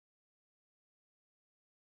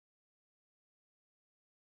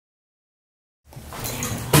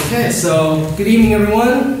Okay, so good evening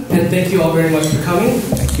everyone, and thank you all very much for coming.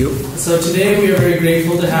 Thank you. So today we are very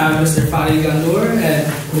grateful to have Mr. Fadi Ghandour and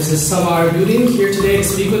Mrs. Samar Dudin here today to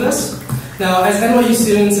speak with us. Now, as NYU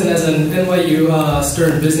students and as an NYU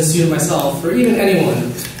Stern business student myself, or even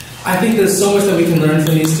anyone, I think there's so much that we can learn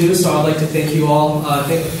from these two, so I'd like to thank you all,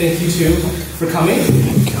 thank you two for coming.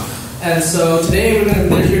 Thank you. And so today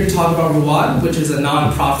we're here to talk about Ruwwad, which is a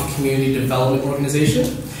non-profit community development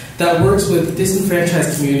organization that works with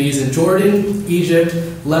disenfranchised communities in Jordan, Egypt,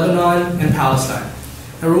 Lebanon, and Palestine.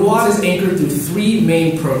 And Ruwwad is anchored through three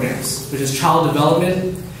main programs, which is child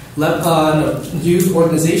development, youth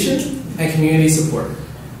organization, and community support.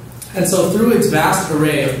 And so through its vast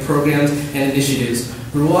array of programs and initiatives,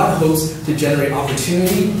 Ruwwad hopes to generate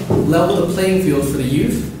opportunity, level the playing field for the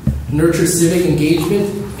youth, nurture civic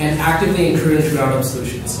engagement, and actively encourage ground-up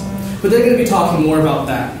solutions. But they're going to be talking more about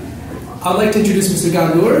that. I'd like to introduce Mr.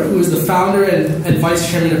 Ghandour, who is the founder and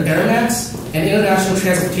vice chairman of Aramex, an international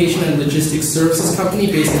transportation and logistics services company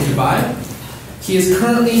based in Dubai. He is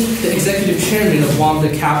currently the executive chairman of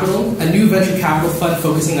WAMDA Capital, a new venture capital fund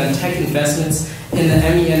focusing on tech investments in the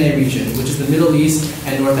MENA region, which is the Middle East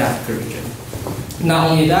and North Africa region.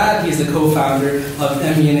 Not only that, he is the co-founder of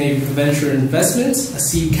MENA Venture Investments, a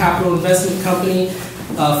seed capital investment company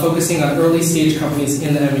focusing on early stage companies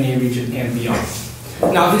in the MENA region and beyond.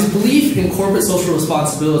 Now, his belief in corporate social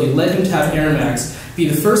responsibility led him to have Aramex be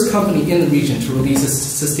the first company in the region to release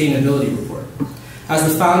a sustainability report.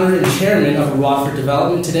 As the founder and chairman of Ruwwad for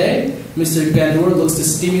Development today, Mr. Ghandour looks to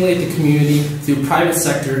stimulate the community through private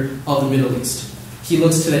sector of the Middle East. He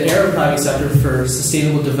looks to the Arab private sector for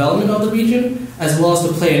sustainable development of the region, as well as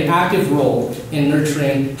to play an active role in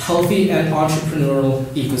nurturing healthy and entrepreneurial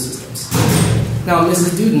ecosystems. Now,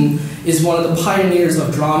 Mrs. Dudin is one of the pioneers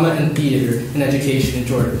of drama and theater in education in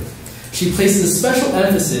Jordan. She places a special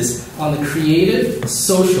emphasis on the creative,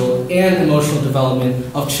 social, and emotional development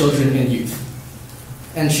of children and youth.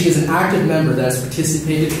 And she is an active member that has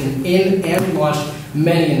participated in and launched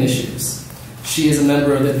many initiatives. She is a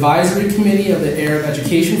member of the advisory committee of the Arab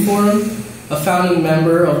Education Forum, a founding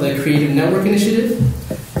member of the Creative Network Initiative,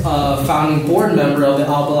 a founding board member of the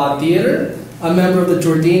Al Balad Theater, a member of the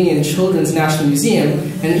Jordanian Children's National Museum,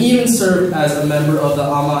 and even served as a member of the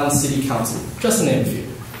Amman City Council, just to name a few.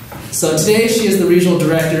 So today she is the regional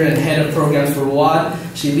director and head of programs for Ruwwad.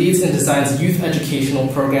 She leads and designs youth educational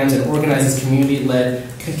programs and organizes community-led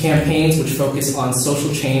campaigns which focus on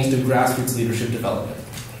social change through grassroots leadership development.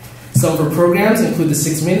 Some of her programs include the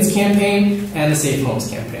 6 Minutes campaign and the Safe Homes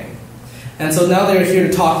campaign. And so now they're here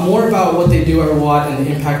to talk more about what they do at Ruwwad and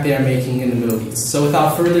the impact they are making in the Middle East. So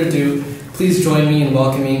without further ado, please join me in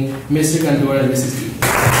welcoming Mr. Ghandour and Mrs. Dudin.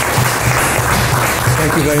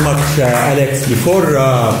 Thank you very much, Alex.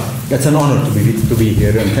 It's an honor to be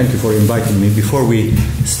here, and thank you for inviting me. Before we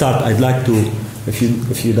start, I'd like to, if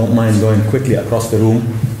you don't mind, going quickly across the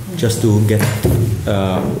room, just to get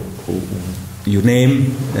your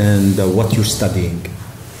name and what you're studying,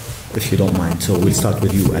 if you don't mind. So we'll start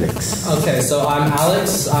with you, Alex. Okay, so I'm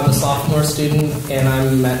Alex. I'm a sophomore student, and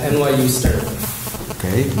I'm at NYU Stern.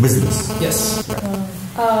 Okay, business. Yes.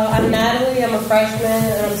 I'm Natalie. I'm a freshman,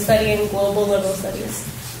 and I'm studying global liberal studies.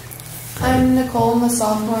 I'm Nicole. I'm a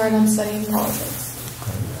sophomore, and I'm studying politics.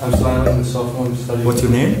 I'm Sulaiman. I'm a sophomore. I'm studying. What's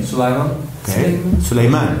your name? Sulaiman. Okay.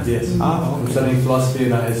 Sulaiman. Yes. Okay. I'm studying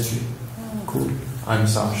philosophy and history. Cool. I'm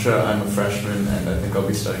Sasha. I'm a freshman, and I think I'll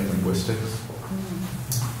be studying linguistics.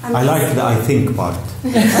 I like the I think part.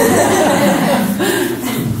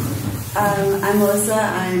 I'm Melissa.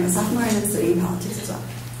 I'm a sophomore and I'm studying politics as well.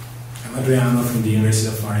 I'm Adriano from the University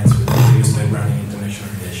of Florence with degrees background in international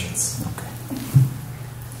relations. Okay.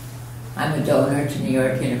 I'm a donor to New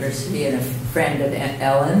York University and a friend of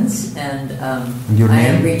Ellen's, and your I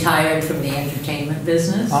name? am retired from the entertainment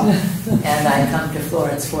business, and I come to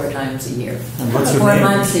Florence 4 times a year. And what's your 4 name?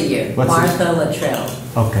 months a year. What's Martha Luttrell.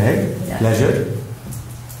 Okay. Yeah. Pleasure.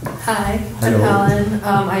 Hi, Hello. I'm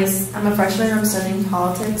Ellen. I'm a freshman. I'm studying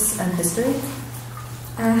politics and history.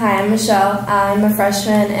 Hi, I'm Michelle. I'm a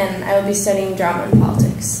freshman, and I will be studying drama and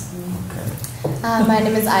politics. Okay. My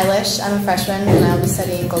name is Eilish. I'm a freshman, and I'll be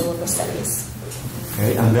studying global studies.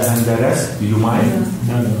 Okay, and the rest, do you mind?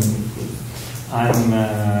 No. I'm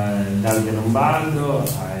Davide Lombardo.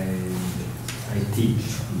 I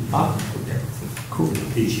teach. Okay. Cool.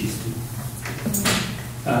 Teach history.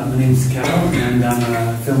 My name is Carol, and I'm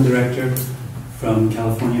a film director from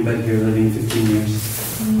California, but here living 15 years.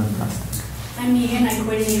 Fantastic. I'm Megan. I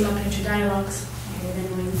coordinate Pietra Dialogues here at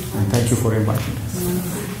NYU Florence. And thank you for inviting us.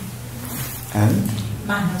 And?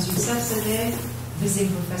 Mahnaz Youssef,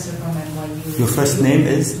 visiting professor from NYU. Your first name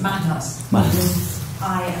is? Mahnaz. Mahnaz.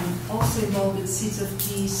 I am also involved with Seeds of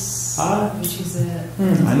Peace, which is a...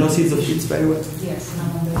 I know Seeds of Peace very well. Yes, and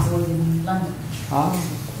I'm on the board in London.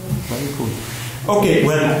 Very cool. Okay,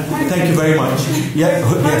 well, thank you very much. Yeah,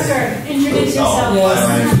 Parker, introduce yourself. Hi,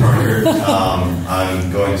 my name is Parker.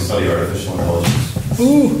 I'm going to study artificial intelligence.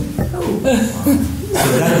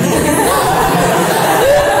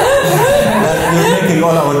 You're making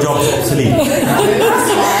all our jobs obsolete.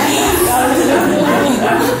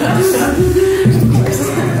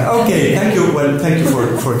 Okay, thank you. Well, thank you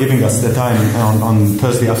for giving us the time on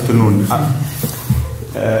Thursday afternoon.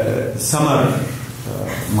 Samar,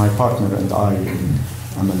 my partner, and I,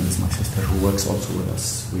 Amal is my sister who works also with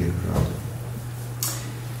us. We're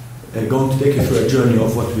going to take you through a journey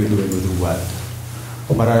of what we're doing with Ruwwad.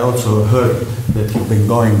 But I also heard that you've been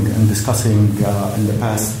going and discussing in the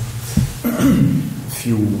past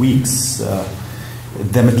few weeks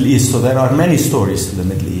the Middle East. So there are many stories to the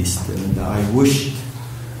Middle East, and I wish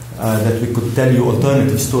that we could tell you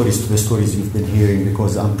alternative stories to the stories you've been hearing,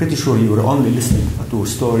 because I'm pretty sure you were only listening to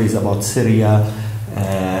stories about Syria,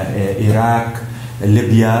 Iraq,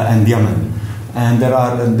 Libya, and Yemen. And there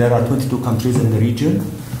are 22 countries in the region.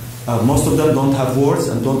 Most of them don't have wars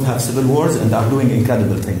and don't have civil wars and are doing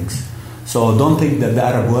incredible things. So don't think that the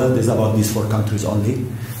Arab world is about these 4 countries only,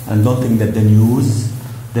 and don't think that the news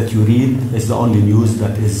that you read is the only news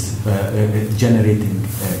that is generating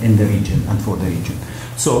in the region and for the region.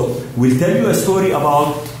 So we'll tell you a story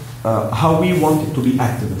about how we wanted to be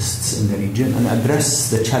activists in the region and address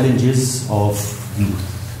the challenges of youth.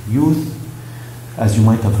 Youth, as you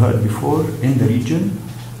might have heard before, in the region,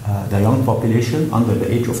 the young population under the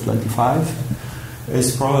age of 25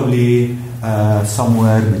 is probably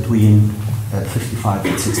somewhere between 55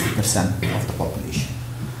 and 60% of the population.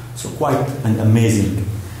 So quite an amazing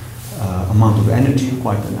amount of energy,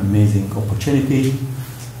 quite an amazing opportunity,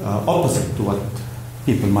 opposite to what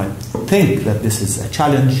people might think that this is a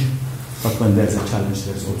challenge, but when there's a challenge,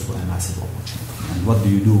 there's also a massive opportunity. And what do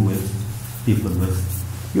you do with people with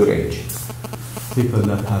your age? People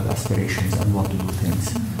that have aspirations and want to do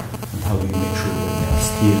things, and how do you make sure that they are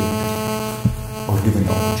steered or given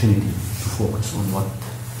the opportunity to focus on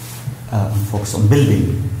focus on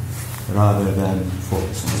building rather than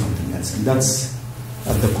focus on something else? And that's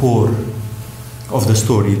at the core of the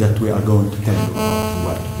story that we are going to tell you about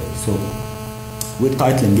Ruwwad today. So we're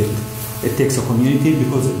titling it, "It Takes a Community,"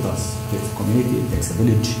 because it does. It takes a community, it takes a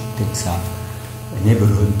village, it takes a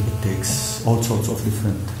neighborhood, it takes all sorts of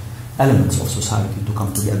different elements of society to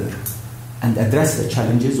come together and address the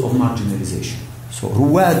challenges of marginalization. So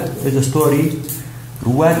Ruwwad is a story.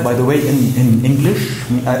 Ruwwad, by the way, in English,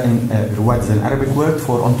 Ruwwad is an Arabic word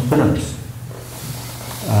for entrepreneurs.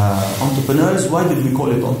 Entrepreneurs, why did we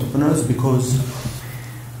call it entrepreneurs? Because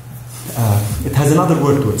it has another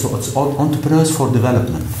word to it. So it's entrepreneurs for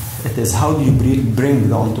development. It is how do you bring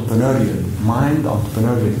the entrepreneurial mind, the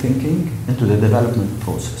entrepreneurial thinking into the development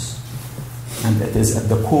process. And it is at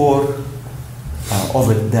the core of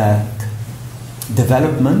it that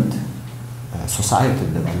development, societal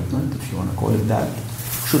development, if you want to call it that,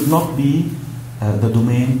 should not be the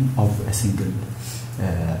domain of a single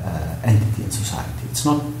entity in society. It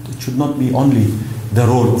should not be only the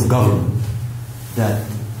role of government that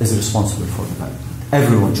is responsible for development.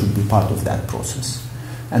 Everyone should be part of that process.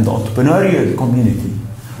 And the entrepreneurial community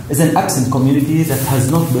is an absent community that has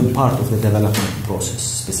not been part of the development process,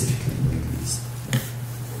 specifically in the Middle East.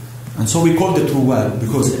 And so we called it Ruwwad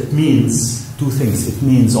because it means 2 things. It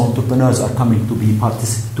means entrepreneurs are coming to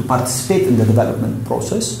participate in the development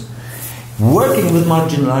process, working with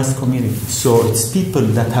marginalized communities. So it's people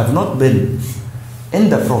that have not been in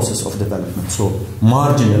the process of development, so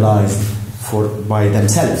marginalized by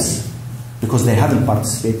themselves because they haven't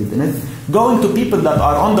participated in it, going to people that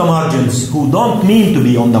are on the margins who don't mean to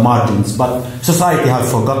be on the margins, but society has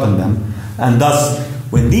forgotten them. And thus,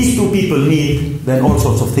 when these 2 people meet, then all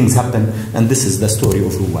sorts of things happen, and this is the story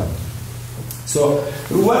of Ruwwad. So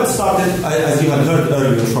Ruwwad started, as you had heard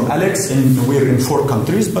earlier from Alex, we're in 4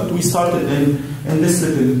 countries, but we started in this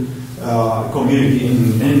little community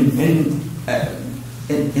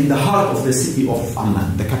in the heart of the city of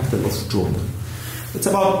Amman, the capital of Jordan. It's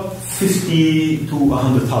about 50 to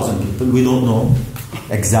 100,000 people. We don't know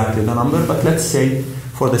exactly the number, but let's say,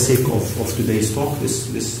 for the sake of today's talk, this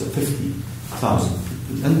 50,000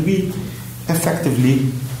 people. And we effectively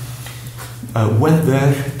went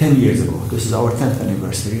there 10 years ago. This is our 10th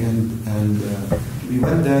anniversary, and we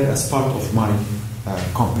went there as part of my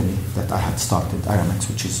company that I had started, Aramex,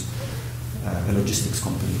 which is a logistics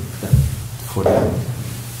company that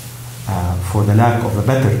for the lack of a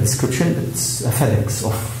better description, it's a FedEx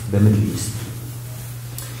of the Middle East.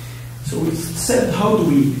 So we said, how do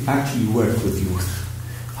we actually work with youth?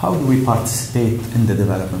 How do we participate in the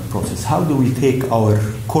development process? How do we take our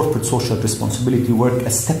corporate social responsibility work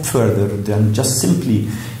a step further than just simply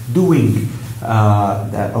doing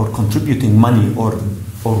or contributing money or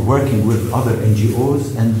working with other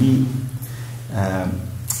NGOs and be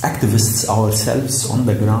activists ourselves on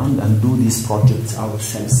the ground and do these projects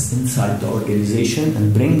ourselves inside the organization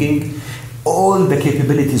and bringing all the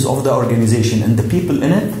capabilities of the organization and the people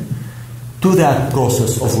in it to that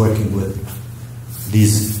process of working with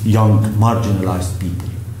these young marginalized people.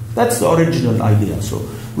 That's the original idea. So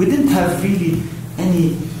we didn't have really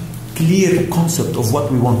any clear concept of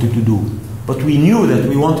what we wanted to do, but we knew that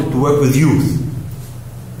we wanted to work with youth.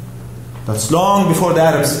 That's long before the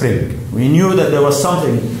Arab Spring. We knew that there was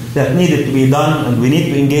something that needed to be done, and we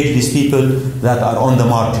need to engage these people that are on the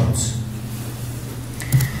margins.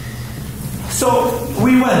 So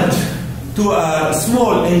we went to a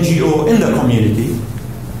small NGO in the community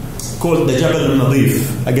called the Jabal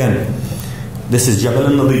al-Nadif. Again, this is Jabal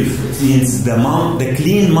al-Nadif. It means the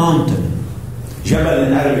clean mountain. Jabal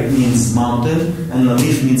in Arabic means mountain, and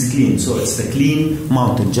Nadif means clean. So it's the clean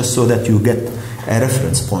mountain, just so that you get a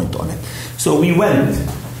reference point on it. So we went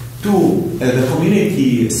to the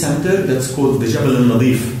community center that's called the Jabal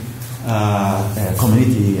al-Nadif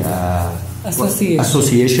Community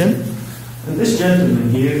Association. And this gentleman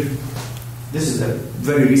here, this is a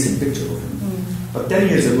very recent picture of him. But 10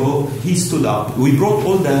 years ago, he stood up. We brought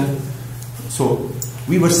all so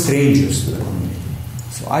we were strangers to the community.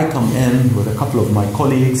 So I come in with a couple of my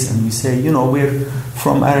colleagues and we say, we're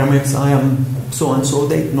from Aramex, I am so-and-so.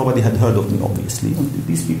 Nobody had heard of me, obviously. And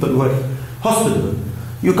these people were hospitable.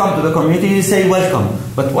 You come to the community, you say, welcome.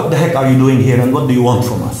 But what the heck are you doing here and what do you want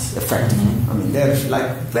from us, effectively? I mean, they're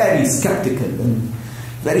like very skeptical and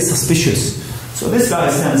very suspicious. So this guy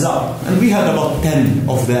stands up, and we had about 10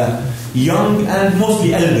 of the young and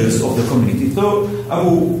mostly elders of the community. So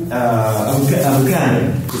Abu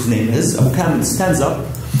Kamil, his name is, Abu Kamil stands up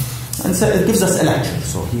and gives us a lecture.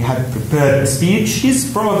 So he had prepared a speech. He's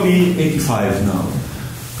probably 85 now.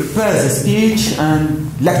 Prepares a speech and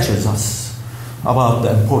lectures us about the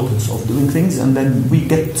importance of doing things, and then we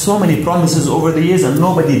get so many promises over the years and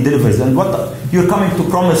nobody delivers. And you're coming to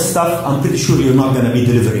promise stuff, I'm pretty sure you're not going to be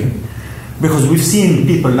delivering. Because we've seen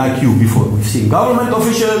people like you before. We've seen government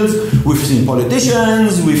officials, we've seen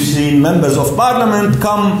politicians, we've seen members of parliament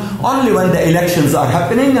come only when the elections are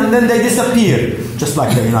happening and then they disappear, just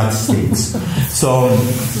like the United States. So,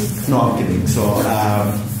 no, I'm kidding. So,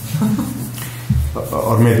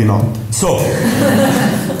 or maybe not. So,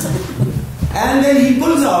 and then he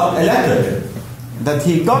pulls out a letter that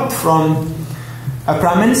he got from a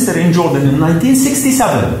prime minister in Jordan in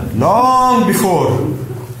 1967, long before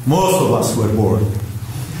most of us were born.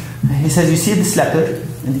 He says, you see this letter?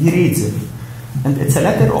 And he reads it. And it's a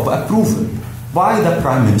letter of approval by the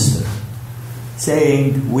Prime Minister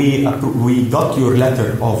saying, we got your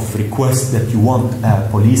letter of request that you want a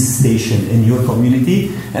police station in your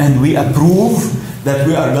community, and we approve that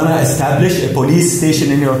we are going to establish a police station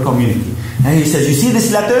in your community. And he says, you see this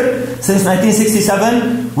letter? Since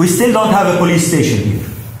 1967, we still don't have a police station here.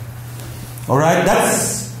 All right?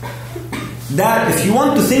 That, if you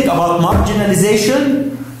want to think about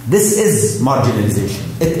marginalization, this is marginalization.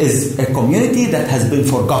 It is a community that has been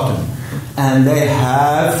forgotten. And they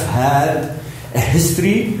have had a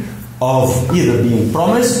history of either being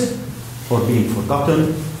promised or being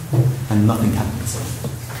forgotten, and nothing happens.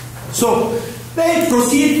 So they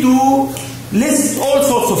proceed to list all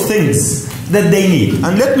sorts of things that they need.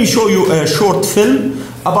 And let me show you a short film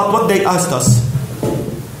about what they asked us.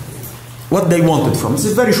 What they wanted from us.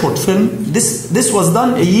 It's a very short film. This was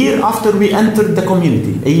done a year after we entered the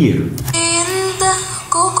community. A year. There's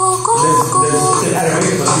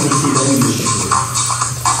Arabic, but you will see the English.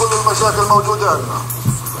 كل المشاكل موجودة عندنا.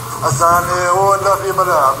 هسه يعني هون لا في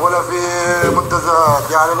ملاعب ولا في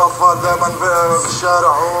منتزهات، يعني الأطفال دائما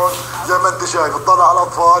بالشارع هون زي ما أنت شايف، تطلع على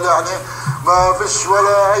الأطفال يعني ما فيش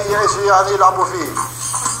ولا أي شيء يعني يلعبوا فيه.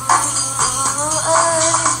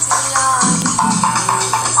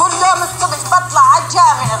 الصبح بطلع على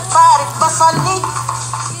الجامع بارك بصلي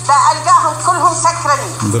بلقاهم كلهم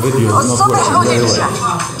سكرانين الصبح ونرجع.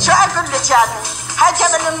 شو اقول لك يعني هاي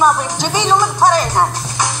جبل الماضي جيبي له مقفرين هاي.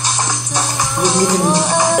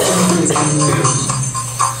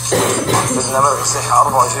 بدنا مركز صحة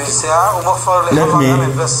 24 ساعة وموفر لي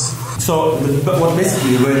بس. So what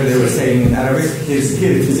basically they were saying in Arabic, here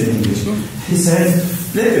it is in English. He said,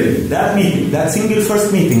 literally, that single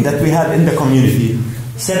first meeting that we had in the community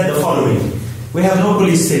said the following: we have no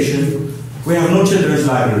police station, we have no children's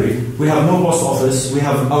library, We have no post office. We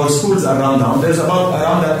have our schools are run down. There's about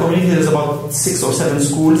around that community. There's about 6 or 7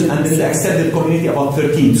 schools, and in the extended community, about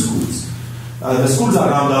 13 schools. The schools are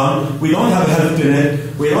run down. We don't have a health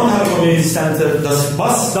clinic. We don't have a community center. The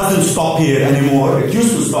bus doesn't stop here anymore. It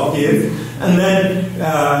used to stop here, and then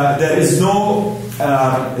there is no.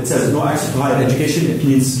 It says no access to higher education. It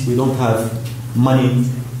means we don't have money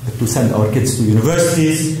to send our kids to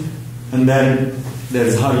universities, and then there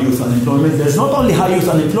is high youth unemployment. There's not only high youth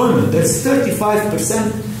unemployment, there's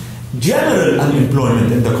 35% general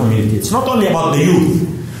unemployment in the community. It's not only about the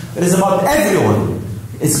youth, it is about everyone.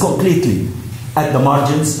 It's completely at the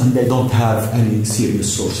margins, and they don't have any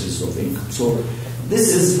serious sources of income. So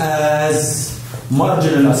this is as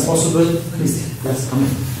marginal as possible. Please, yes, come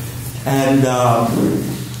in. And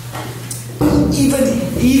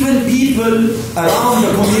even people around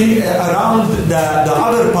the community, around the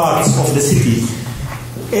other parts of the city,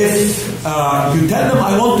 if you tell them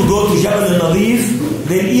I want to go to Jabal al-Nadif,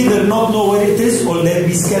 they'll either not know where it is or they'll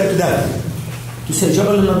be scared to death. To say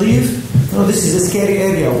Jabal al-Nadif, this is a scary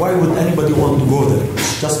area. Why would anybody want to go there?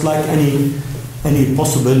 Just like any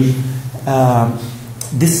possible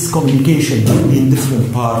discommunication between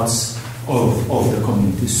different parts of the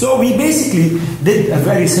community. So we basically did a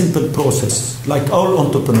very simple process, like all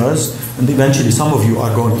entrepreneurs, and eventually some of you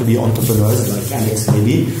are going to be entrepreneurs, like Alex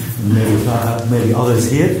maybe, and maybe others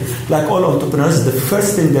here. Like all entrepreneurs, the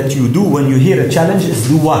first thing that you do when you hear a challenge is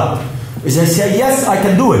do what? Is I say, yes, I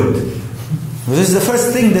can do it. This is the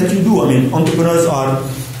first thing that you do. I mean, entrepreneurs are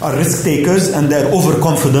risk takers, and they're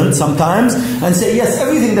overconfident sometimes, and say, yes,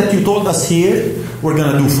 everything that you told us here, we're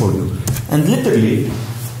going to do for you. And literally,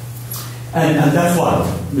 and that's why,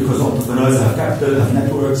 because entrepreneurs have capital, have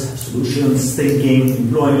networks, have solutions, thinking,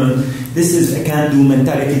 employment. This is a can-do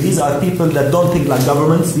mentality. These are people that don't think like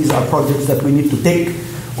governments. These are projects that we need to take.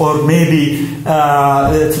 Or maybe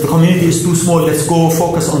the community is too small, let's go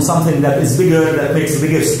focus on something that is bigger, that makes a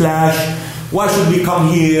bigger splash. Why should we come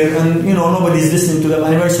here? And nobody's listening to them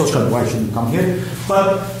anyway, so why should we come here?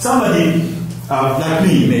 But somebody like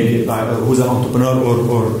me, maybe, who's an entrepreneur,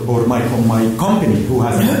 or my company, who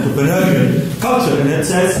has an entrepreneurial culture, and it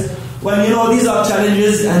says, well, these are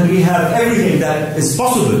challenges, and we have everything that is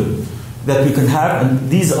possible that we can have, and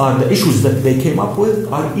these are the issues that they came up with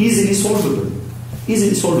are easily solvable.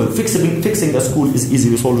 Easily solvable. Fixing a school is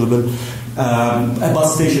easily solvable. A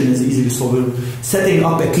bus station is easily solvable. Setting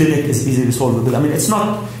up a clinic is easily solvable. I mean, it's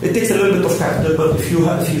not. It takes a little bit of capital, but if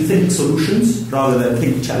you think solutions rather than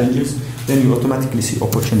think challenges, then you automatically see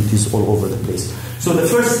opportunities all over the place. So the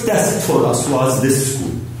first test for us was this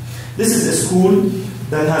school. This is a school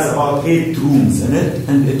that has about 8 rooms in it,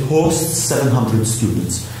 and it hosts 700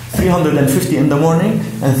 students. 350 in the morning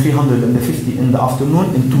and 350 in the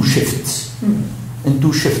afternoon in 2 shifts. In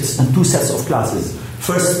 2 shifts and 2 sets of classes.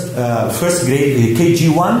 First grade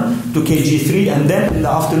KG1 to KG3, and then in the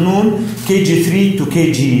afternoon KG3 to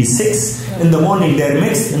KG6. In the morning they're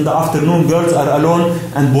mixed. In the afternoon girls are alone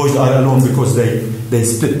and boys are alone because they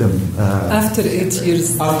split them. After 8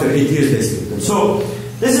 years. After 8 years they split them. So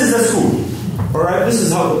this is the school. All right. This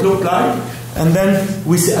is how it looked like. And then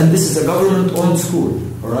we see, and this is a government-owned school.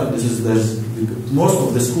 All right. There's most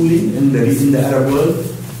of the schooling in the Arab world.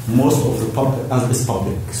 Most of the public is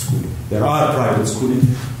public schooling. There are private schooling,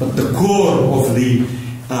 but the core of the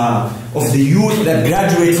youth that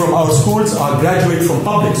graduate from our schools are graduate from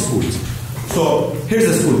public schools. So here's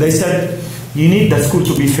the school. They said you need that school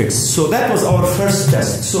to be fixed. So that was our first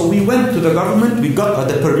test. So we went to the government, we got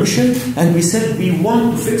the permission, and we said we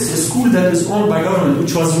want to fix a school that is owned by government,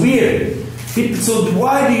 which was weird. So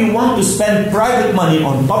why do you want to spend private money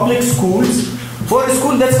on public schools for a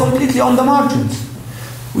school that's completely on the margins?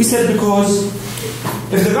 We said because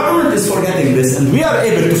if the government is forgetting this and we are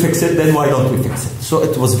able to fix it, then why don't we fix it? So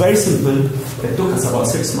it was very simple. It took us about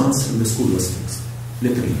 6 months and the school was fixed,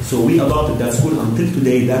 literally. So we adopted that school. Until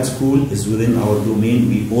today, that school is within our domain.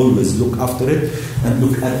 We always look after it and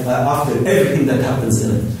look at after everything that happens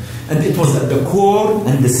in it. And it was at the core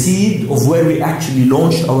and the seed of where we actually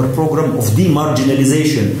launched our program of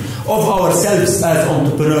demarginalization of ourselves as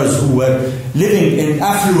entrepreneurs who were living in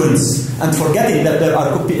affluence and forgetting that there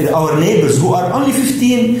are our neighbors who are only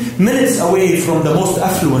 15 minutes away from the most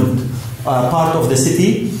affluent part of the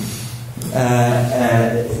city.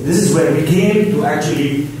 This is where we came to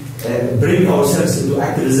actually bring ourselves into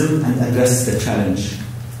activism and address the challenge.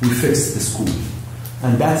 We fixed the school.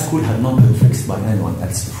 And that school had not been fixed by anyone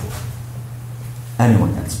else before.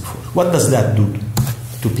 Anyone else before. What does that do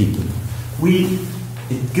to people?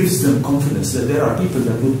 It gives them confidence that there are people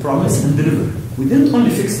that will promise and deliver. We didn't only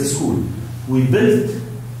fix the school. We built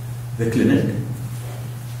the clinic.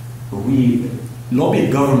 We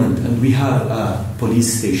lobbied government, and we have a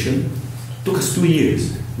police station. It took us 2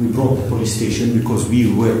 years. We brought the police station because we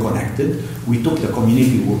were connected. We took the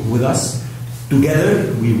community with us.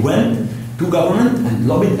 Together, we went to government and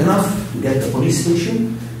lobbied enough to get the police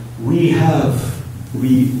station. We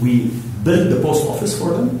built the post office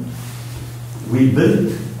for them. We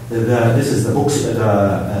built this is the books,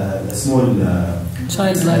 the small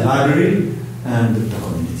child library and the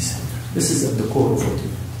community center. This is at the core of what we do.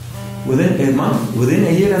 Within a month, within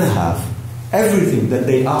a year and a half, everything that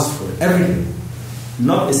they asked for, everything,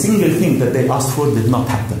 not a single thing that they asked for did not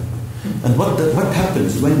happen. And what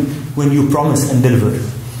happens when you promise and deliver?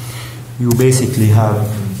 You basically have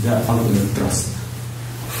the ultimate trust.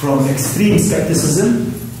 From extreme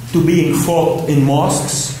skepticism to being fought in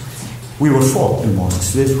mosques. We were fought in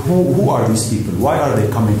mosques. Who are these people? Why are they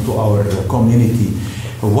coming to our community?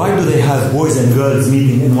 Why do they have boys and girls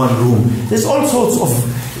meeting in one room? There's all sorts of...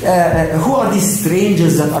 who are these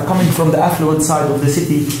strangers that are coming from the affluent side of the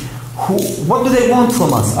city? What do they want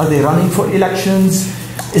from us? Are they running for elections?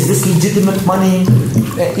 Is this legitimate money?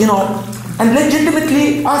 And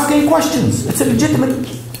legitimately asking questions. It's a legitimate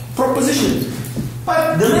proposition.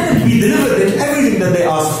 But the minute we delivered in everything that they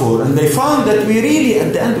asked for, and they found that we really,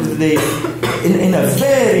 at the end of the day, in a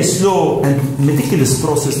very slow and meticulous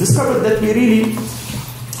process, discovered that we really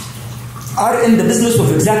are in the business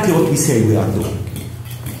of exactly what we say we are doing.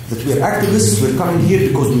 That we are activists, we're coming here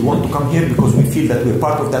because we want to come here, because we feel that we're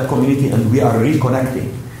part of that community and we are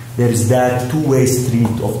reconnecting. There is that two-way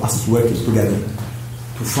street of us working together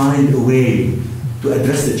to find a way to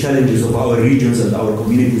address the challenges of our regions and our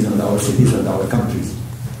communities and our cities and our countries.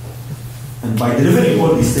 And by delivering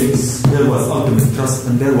all these things, there was ultimate trust,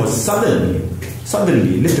 and there was suddenly,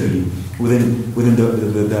 literally, within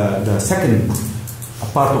the second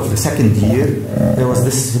part of the second year, there was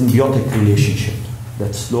this symbiotic relationship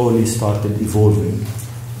that slowly started evolving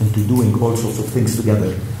into doing all sorts of things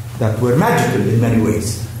together that were magical in many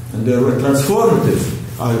ways, and they were transformative.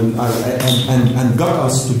 And got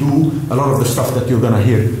us to do a lot of the stuff that you're going to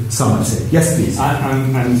hear Samar say. Yes, please.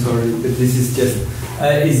 I'm sorry, but this is just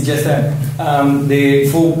it's just the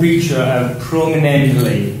full picture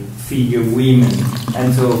prominently figure women,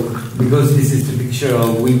 and so because this is the picture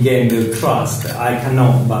of we gain the trust, I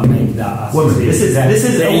cannot but make that. Woman. This is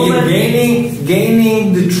a woman.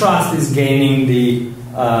 Gaining the trust is gaining the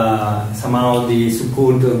somehow the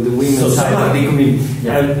support of the women's side of the community.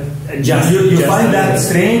 Yeah. You find that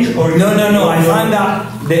strange, or no? I find that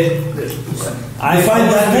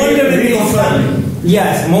really confirming.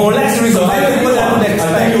 Yes, more or less. So I'll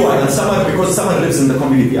tell you why. And Samar, because Samar lives in the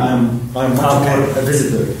community, I'm much more a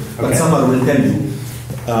visitor. But Samar will tell you.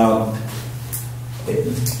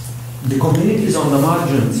 The communities on the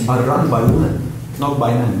margins are run by women, not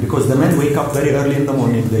by men, because the men wake up very early in the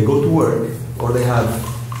morning. They go to work, or they have,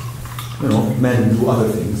 men do other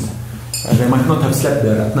things. They might not have slept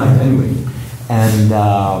there at night anyway, and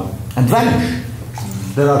vanish.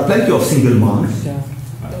 There are plenty of single moms,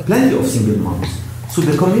 So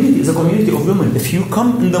the community is a community of women. If you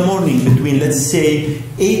come in the morning between, let's say,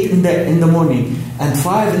 8 in the morning and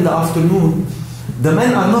 5 in the afternoon, the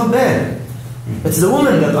men are not there. It's the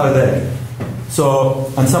women that are there.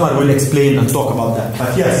 So, and Samar will explain and talk about that.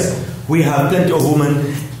 But yes, we have plenty of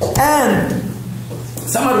women, and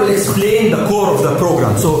Samar will explain the core of the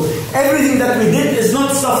program. So everything that we did is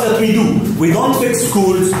not stuff that we do. We don't fix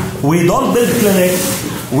schools, we don't build clinics,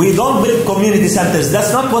 we don't build community centers.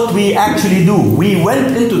 That's not what we actually do. We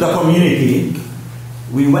went into the community.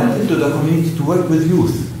 To work with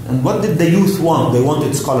youth. And what did the youth want? They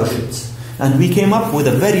wanted scholarships. And we came up with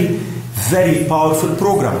a very, very powerful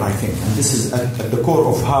program, I think. And this is at the core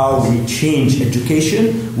of how we change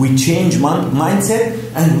education, we change mindset,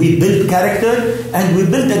 and we build character, and we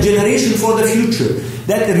build a generation for the future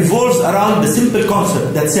that revolves around the simple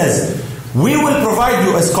concept that says, we will provide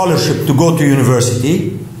you a scholarship to go to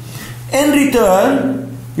university. In return,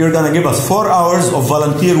 you're going to give us 4 hours of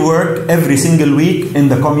volunteer work every single week in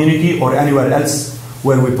the community or anywhere else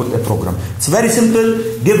where we put a program. It's very simple,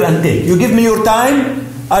 give and take. You give me your time,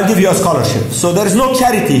 I'll give you a scholarship. So there is no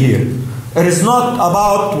charity here. It is not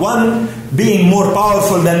about one being more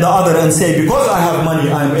powerful than the other and say, because I have money,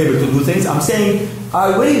 I'm able to do things. I'm saying,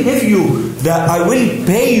 I will give you that, I will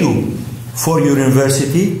pay you for your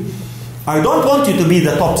university. I don't want you to be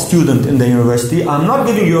the top student in the university. I'm not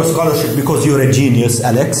giving you a scholarship because you're a genius,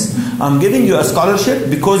 Alex. I'm giving you a scholarship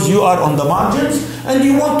because you are on the margins and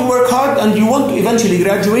you want to work hard and you want to eventually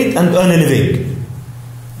graduate and earn a living.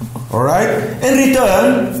 Alright? In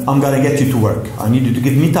return, I'm going to get you to work. I need you to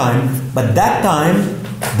give me time, but that time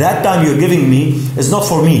that time you're giving me is not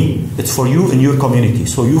for me, it's for you in your community.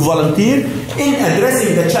 So you volunteer in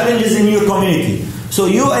addressing the challenges in your community. So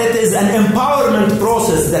it is an empowerment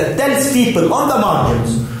process that tells people on the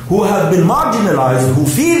margins who have been marginalized, who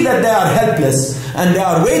feel that they are helpless and they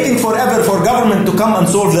are waiting forever for government to come and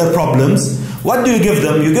solve their problems. What do you give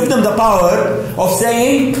them? You give them the power of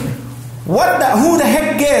saying, who the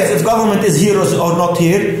heck cares if government is here or not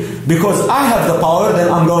here? Because I have the power, then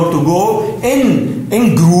I'm going to go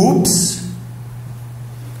in groups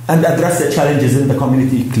and address the challenges in the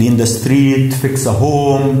community, clean the street, fix a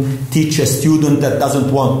home, teach a student that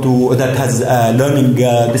doesn't want to, that has a learning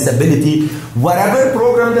disability, whatever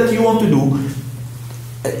program that you want to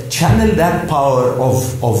do, channel that power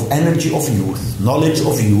of energy of youth, knowledge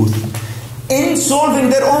of youth, in solving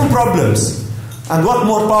their own problems. And what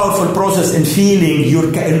more powerful process in feeling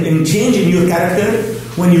in changing your character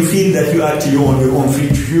when you feel that you actually own your own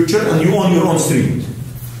future and you own your own street.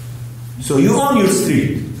 So you own your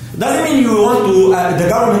street. Doesn't mean you want to, the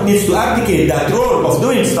government needs to abdicate that role of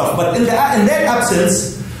doing stuff, but in their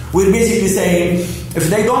absence, we're basically saying, if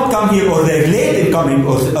they don't come here or they're late in coming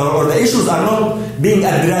or the issues are not being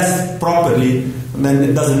addressed properly, then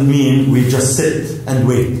it doesn't mean we just sit and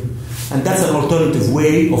wait. And that's an alternative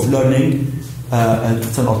way of learning.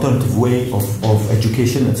 It's an alternative way of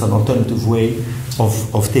education. It's an alternative way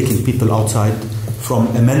of taking people outside from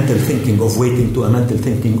a mental thinking of waiting to a mental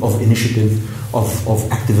thinking of initiative,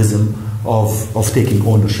 of activism, of taking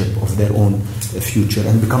ownership of their own future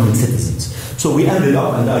and becoming citizens. So we ended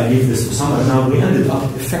up, and I gave this to Samar now, we ended up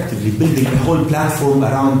effectively building a whole platform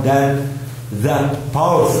around that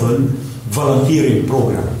powerful volunteering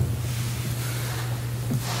program.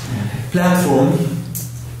 Platform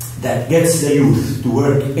that gets the youth to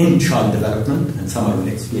work in child development, and Samar will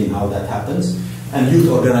explain how that happens, and youth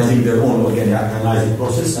organizing their own organizing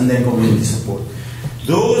process, and then community support.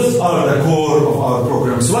 Those are the core of our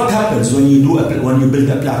programs. What happens when you build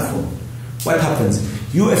a platform? What happens?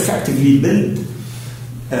 You effectively build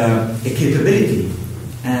a capability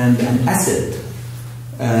and an asset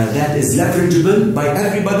that is leverageable by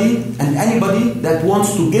everybody and anybody that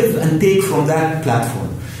wants to give and take from that platform.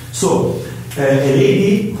 So a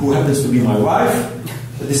lady who happens to be my wife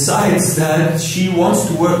decides that she wants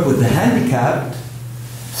to work with the handicapped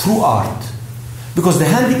through art. Because the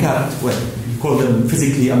handicapped, well, you call them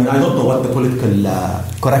physically, I mean, I don't know what the political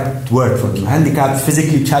correct word for them, handicapped,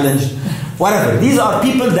 physically challenged, whatever. These are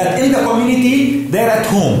people that in the community, they're at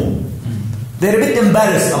home. They're a bit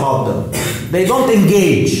embarrassed about them. They don't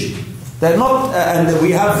engage. They're not, and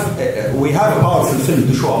we have a powerful film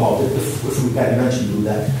to show about it, if we can eventually do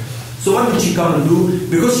that. So what did she come and do?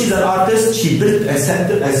 Because she's an artist, she built a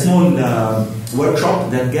small workshop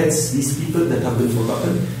that gets these people that have been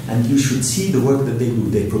forgotten, and you should see the work that they do.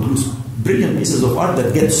 They produce brilliant pieces of art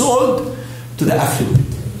that get sold to the affluent.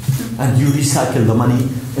 And you recycle the money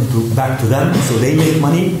back to them, so they make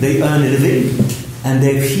money, they earn a living, and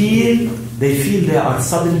they feel they are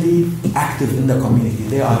suddenly active in the community.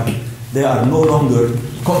 They are no longer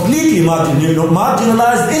completely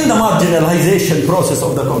marginalized in the marginalization process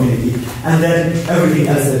of the community. And then everything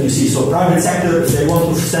else that you see. So private sector, if they want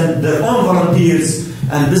to send their own volunteers,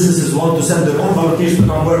 and businesses want to send their own volunteers to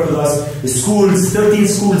come work with us. The schools, 13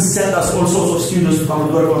 schools send us all sorts of students to come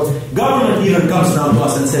and work with us. Government even comes down to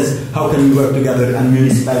us and says, how can we work together, and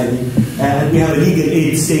municipality. And we have a legal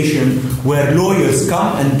aid station where lawyers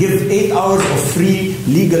come and give 8 hours of free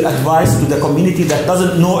legal advice to the community that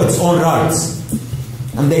doesn't know its own rights.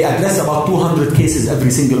 And they address about 200 cases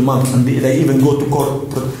every single month, and they even go to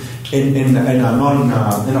court in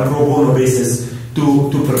a pro bono basis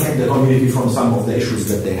to protect the community from some of the issues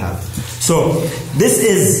that they have. So this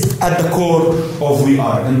is at the core of we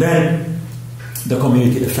are. And then the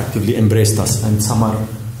community effectively embraced us, and Samar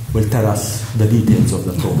will tell us the details of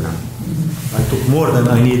the program. I took more than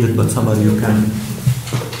I needed, but Samar, you can.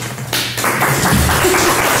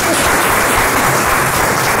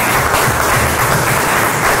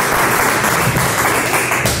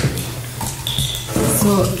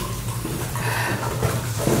 So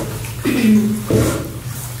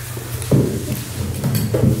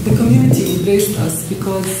the community embraced us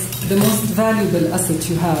because the most valuable asset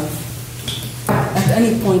you have at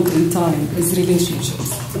any point in time is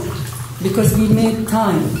relationships. Because we made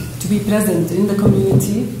time to be present in the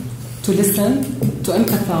community, to listen, to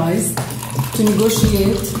empathize, to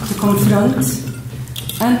negotiate, to confront,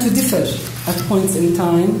 and to differ at points in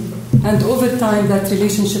time. And over time, that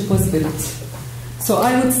relationship was built. So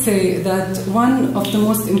I would say that one of the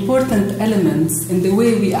most important elements in the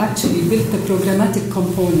way we actually built the programmatic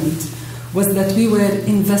component was that we were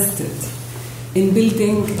invested in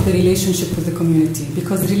building the relationship with the community,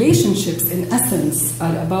 because relationships in essence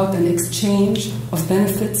are about an exchange of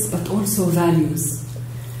benefits but also values,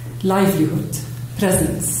 livelihood,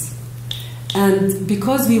 presence. And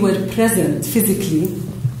because we were present physically,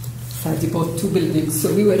 Fadi bought 2 buildings,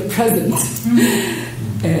 so we were present.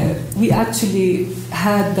 We actually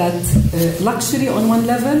had that luxury on one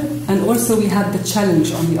level, and also we had the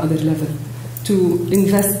challenge on the other level to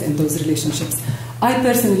invest in those relationships. I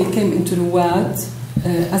personally came into Ruwwad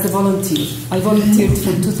as a volunteer. I volunteered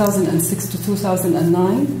from 2006 to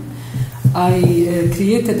 2009. I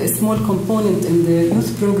created a small component in the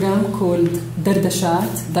youth program called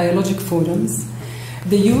Dardashat, Dialogic Forums.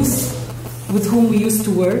 The youth with whom we used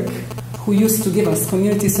to work, who used to give us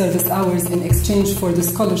community service hours in exchange for the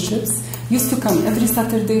scholarships, used to come every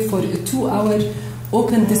Saturday for a 2-hour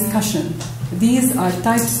open discussion. These are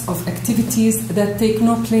types of activities that take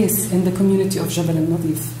no place in the community of Jabal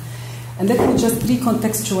al-Nadif. And let me just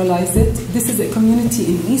recontextualize it. This is a community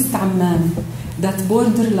in East Amman that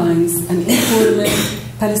borderlines an informal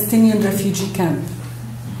Palestinian refugee camp.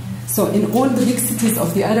 So in all the big cities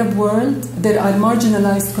of the Arab world, there are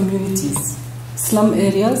marginalized communities, slum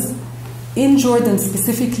areas. In Jordan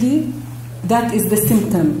specifically, that is the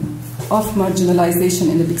symptom of marginalization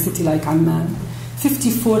in a big city like Amman.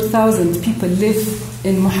 54,000 people live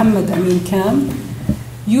in Muhammad Amin camp.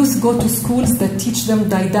 Youth go to schools that teach them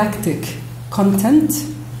didactic content.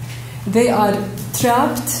 They are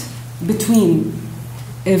trapped between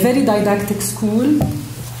a very didactic school,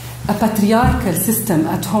 a patriarchal system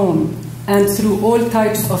at home, and through all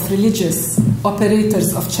types of religious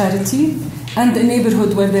operators of charity, and a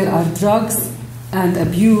neighborhood where there are drugs and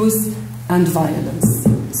abuse and violence.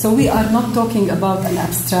 So we are not talking about an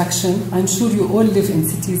abstraction. I'm sure you all live in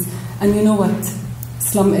cities and you know what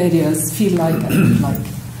slum areas feel like and look like.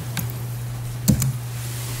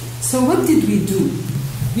 So what did we do?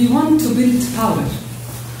 We want to build power.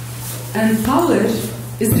 And power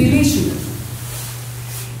is relational.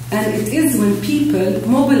 And it is when people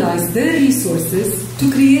mobilize their resources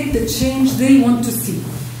to create the change they want to see.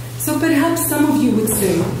 So perhaps some of you would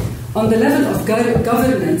say, on the level of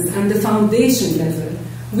governance and the foundation level,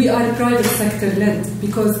 we are private sector led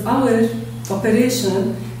because our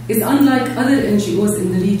operation is unlike other NGOs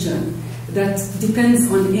in the region that depends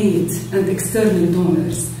on aid and external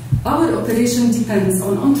donors. Our operation depends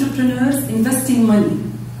on entrepreneurs investing money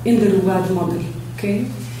in the Ruwwad model. Okay?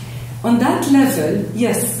 On that level,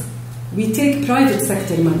 yes, we take private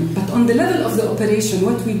sector money, but on the level of the operation,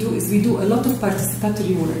 what we do is we do a lot of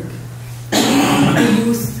participatory work. We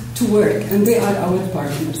use to work, and they are our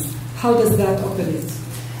partners. How does that operate?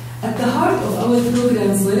 At the heart of our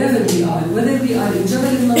programs, wherever we are, whether we are in Jabal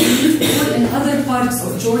al-Nadif or in other parts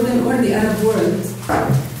of Jordan or the Arab world,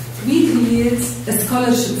 we create a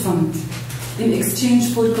scholarship fund in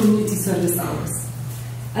exchange for community service hours.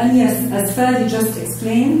 And yes, as Fadi just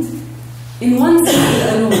explained, in one city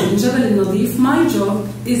alone, in Jabal al-Nadif, my job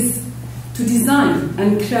is to design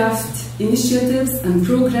and craft initiatives and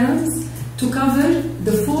programs to cover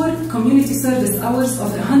the 4 community service hours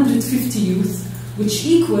of 150 youth, which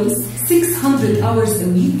equals 600 hours a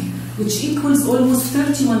week, which equals almost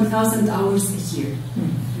 31,000 hours a year.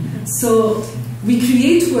 So we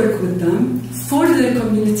create work with them for their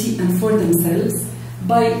community and for themselves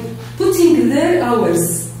by putting their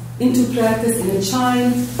hours into practice in a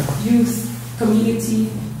child, youth, community,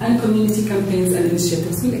 and community campaigns and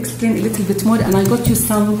initiatives. We'll explain a little bit more, and I got you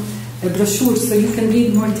some brochures so you can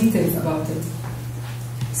read more details about it.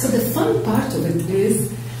 So the fun part of it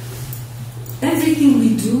is everything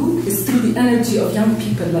we do is through the energy of young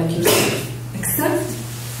people like yourself,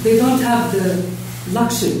 except they don't have the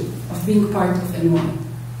luxury of being part of NYU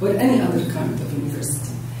or any other kind of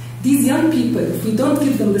university. These young people, if we don't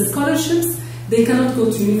give them the scholarships, they cannot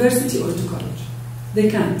go to university or to college. They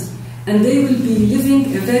can't. And they will be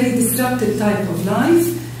living a very disrupted type of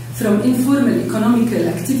life from informal economical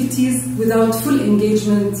activities without full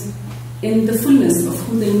engagement in the fullness of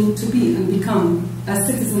who they need to be and become as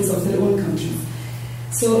citizens of their own country.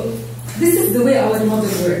 So this is the way our model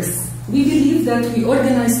works. We believe that we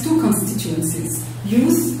organize 2 constituencies,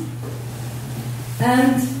 youth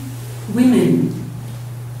and women,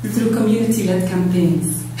 through community-led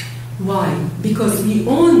campaigns. Why? Because we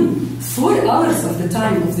own 4 hours of the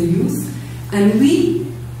time of the youth, and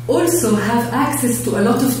we also have access to a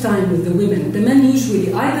lot of time with the women. The men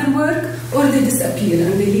usually either work or they disappear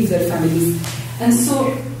and they leave their families. And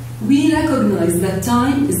so we recognize that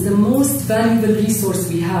time is the most valuable resource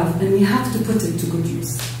we have, and we have to put it to good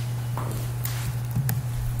use.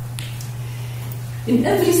 In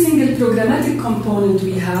every single programmatic component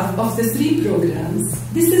we have of the 3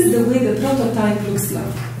 programs, this is the way the prototype looks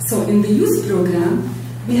like. So in the youth program,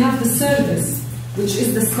 we have the service, which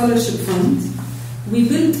is the scholarship fund. We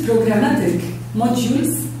build programmatic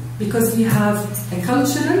modules because we have a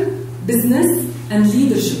cultural, business, and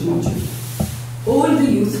leadership module. All the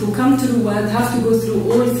youth who come to Ruwwad have to go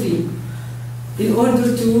through all 3 in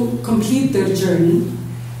order to complete their journey.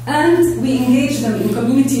 And we engage them in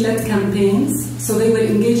community-led campaigns. So they were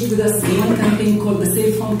engaged with us in one campaign called the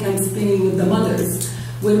Safe Home Campaign with the mothers,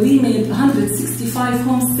 where we made 165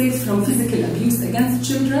 homes safe from physical abuse against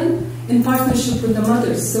children in partnership with the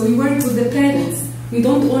mothers. So we work with the parents. We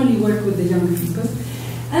don't only work with the young people.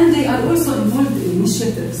 And they are also involved in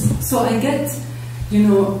initiatives. So I get,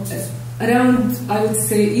 around, I would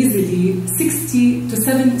say easily, 60 to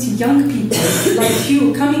 70 young people like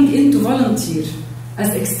you coming in to volunteer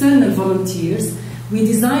as external volunteers. We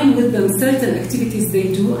design with them certain activities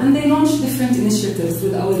they do, and they launch different initiatives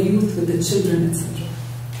with our youth, with the children, etc.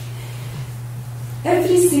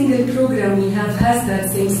 Every single program we have has that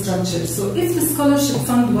same structure. So if the scholarship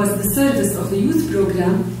fund was the service of the youth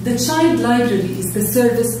program, the child library is the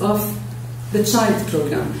service of the child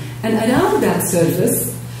program. And around that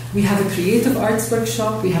service, we have a creative arts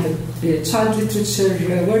workshop, we have a child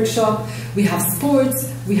literature workshop, we have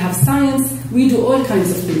sports, we have science, we do all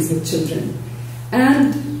kinds of things with children.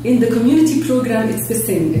 And in the community program, it's the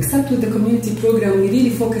same, except with the community program, we really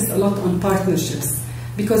focus a lot on partnerships,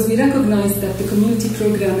 because we recognize that the community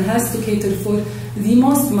program has to cater for the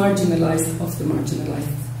most marginalized of the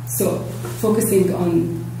marginalized. So, focusing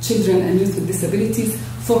on children and youth with disabilities,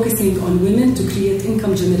 focusing on women to create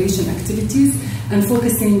income generation activities, and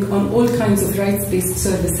focusing on all kinds of rights-based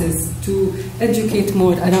services to educate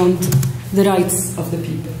more around the rights of the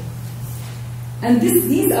people. And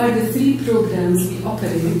these are the 3 programs we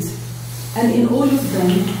operate, and in all of them,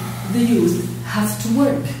 the youth have to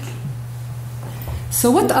work. So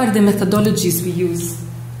what are the methodologies we use?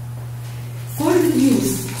 For the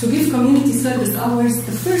youth to give community service hours,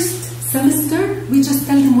 the first semester, we just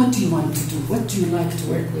tell them, what do you want to do? What do you like to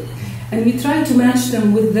work with? And we try to match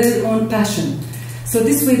them with their own passion. So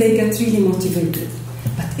this way they get really motivated.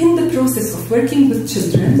 But in the process of working with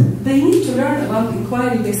children, they need to learn about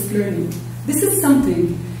inquiry-based learning. This is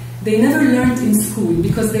something they never learned in school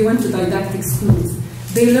because they went to didactic schools.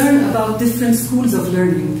 They learn about different schools of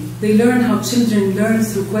learning. They learn how children learn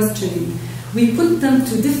through questioning. We put them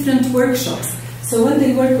to different workshops. So when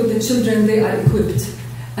they work with the children, they are equipped.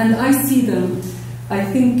 And I see them, I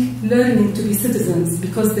think, learning to be citizens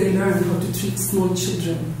because they learn how to treat small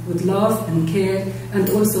children with love and care and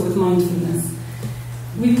also with mindfulness.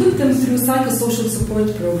 We put them through psychosocial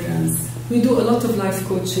support programs. We do a lot of life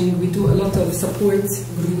coaching. We do a lot of support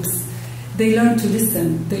groups. They learn to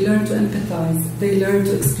listen. They learn to empathize. They learn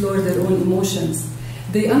to explore their own emotions.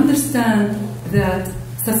 They understand that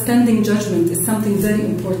suspending judgment is something very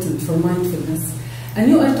important for mindfulness. And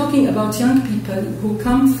you are talking about young people who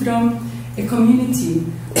come from a community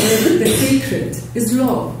where the sacred is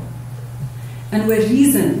law, and where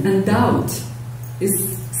reason and doubt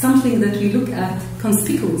is something that we look at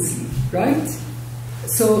conspicuously, right?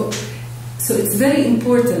 So it's very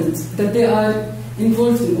important that they are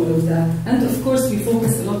involved in all of that. And of course we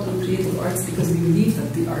focus a lot on creative arts because we believe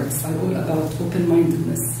that the arts are all about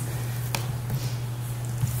open-mindedness.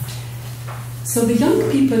 So the young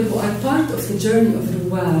people who are part of the journey of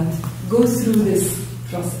Ruwwad go through this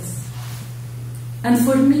process. And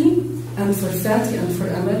for me, and for Fadi, and for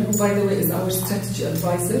Amal, who by the way is our strategy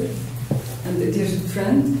advisor and a dear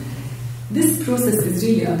friend, this process is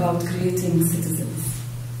really about creating citizens.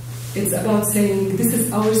 It's about saying, this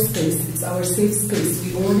is our space, it's our safe space,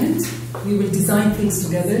 we own it, we will design things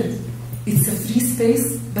together. It's a free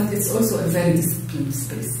space, but it's also a very disciplined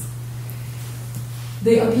space.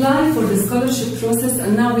 They apply for the scholarship process,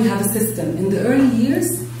 and now we have a system. In the early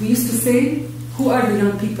years, we used to say, who are the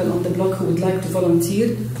young people on the block who would like to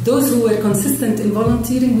volunteer? Those who were consistent in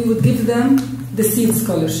volunteering, we would give them the seed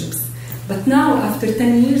scholarships. But now, after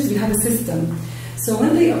 10 years, we have a system. So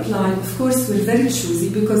when they apply, of course, we're very choosy,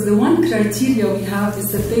 because the one criteria we have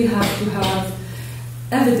is that they have to have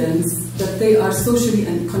evidence that they are socially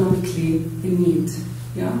and economically in need.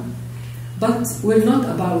 Yeah? But we're not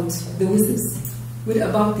about the whizzes. We're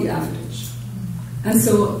about the average. And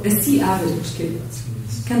so a C average kid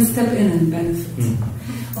can step in and benefit.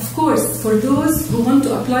 Of course, for those who want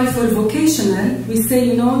to apply for vocational, we say,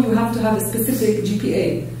 you know, you have to have a specific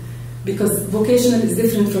GPA, because vocational is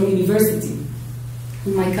different from university.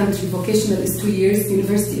 In my country, vocational is 2 years,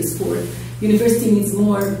 university is 4. University needs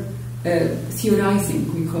more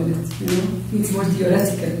theorizing, we call it, you know, needs more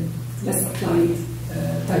theoretical, less applied.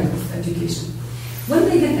 type of education. When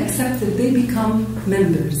they get accepted, they become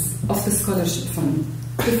members of the scholarship fund.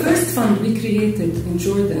 The first fund we created in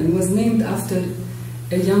Jordan was named after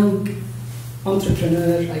a young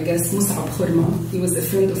entrepreneur, I guess, Mus'ab Khurma. He was a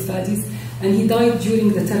friend of Fadi's, and he died during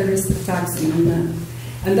the terrorist attacks in Oman.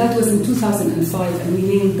 And that was in 2005, and we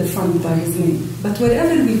named the fund by his name. But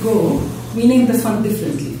wherever we go, we name the fund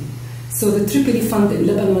differently. So the Tripoli Fund in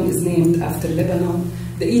Lebanon is named after Lebanon.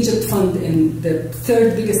 The Egypt Fund in the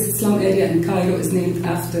third biggest slum area in Cairo is named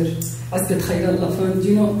after Asbet Khairallah Fund.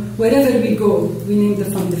 You know, wherever we go, we name the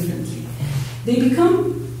fund differently. They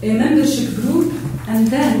become a membership group, and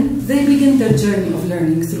then they begin their journey of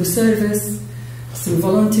learning through service, through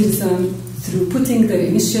volunteerism, through putting their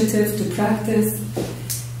initiative to practice.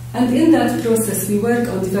 And in that process, we work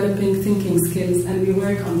on developing thinking skills, and we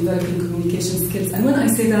work on developing communication skills. And when I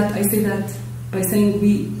say that by saying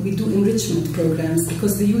we do enrichment programs,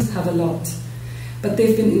 because the youth have a lot, but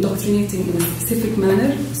they've been indoctrinating in a specific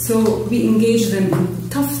manner, so we engage them in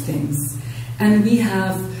tough things, and we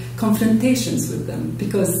have confrontations with them,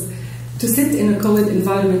 because to sit in a co-ed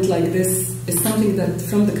environment like this is something that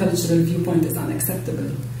from the cultural viewpoint is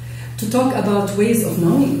unacceptable. To talk about ways of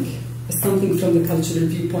knowing is something from the cultural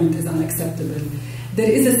viewpoint is unacceptable. There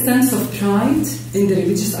is a sense of pride in the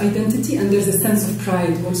religious identity, and there's a sense of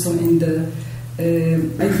pride also in the,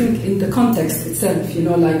 I think, in the context itself, you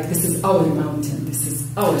know, like this is our mountain, this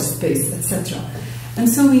is our space, etc. And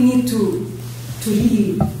so we need to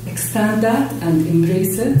really expand that and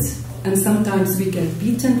embrace it, and sometimes we get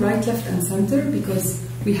beaten right, left, and center, because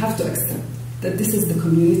we have to accept that this is the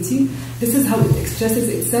community, this is how it expresses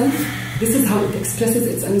itself, this is how it expresses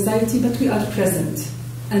its anxiety, but we are present.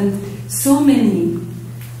 And so many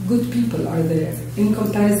good people are there in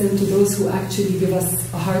comparison to those who actually give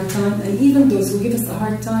us a hard time, and even those who give us a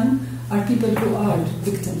hard time are people who are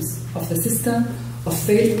victims of the system, of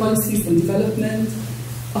failed policies in development,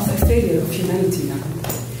 of a failure of humanity now.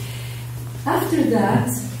 After that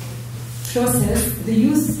process, the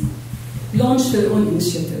youth launch their own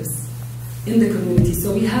initiatives in the community.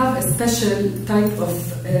 So we have a special type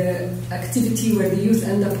of activity where the youth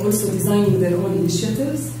end up also designing their own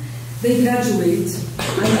initiatives. They graduate,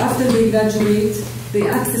 and after they graduate, they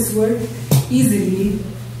access work easily,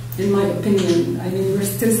 in my opinion. I mean, we're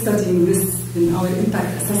still studying this in our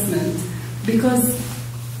impact assessment, because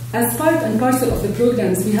as part and parcel of the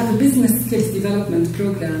programs, we have a business skills development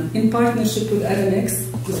program in partnership with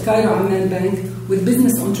Aramex, with Cairo Amman Bank, with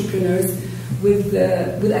business entrepreneurs, with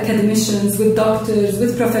academicians, with doctors,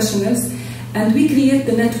 with professionals, and we create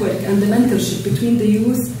the network and the mentorship between the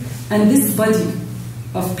youth and this body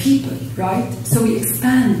of people, right? So we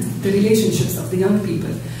expand the relationships of the young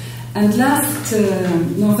people. And last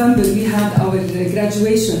November we had our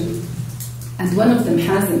graduation, and one of them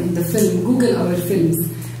has them in the film. Google our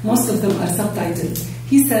films. Most of them are subtitled.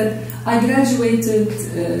 He said, I graduated,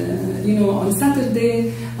 on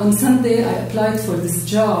Saturday. On Sunday, I applied for this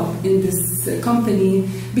job in this company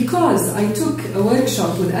because I took a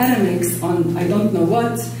workshop with Aramex on I don't know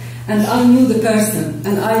what, and I knew the person,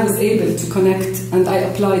 and I was able to connect, and I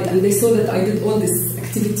applied, and they saw that I did all this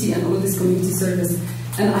activity and all this community service,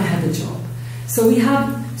 and I had a job. So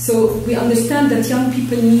we understand that young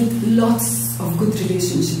people need lots of good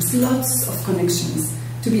relationships, lots of connections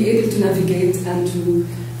to be able to navigate and to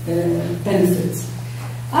benefit.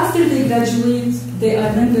 After they graduate, they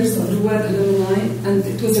are members of Ruwwad alumni, and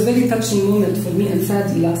it was a very touching moment for me and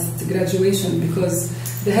Fadi last graduation, because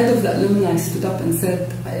the head of the alumni stood up and said,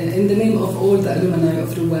 in the name of all the alumni of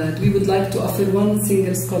Ruwwad, we would like to offer one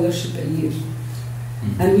single scholarship a year,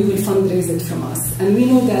 and we will fundraise it from us. And we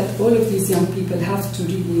know that all of these young people have to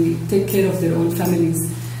really take care of their own families.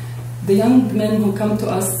 The young men who come to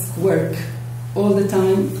us work all the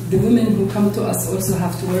time. The women who come to us also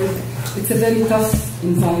have to work. It's a very tough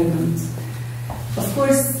environment. Of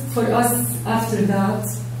course, for us, after that,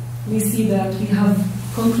 we see that we have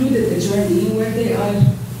concluded a journey where they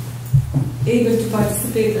are able to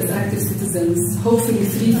participate as active citizens, hopefully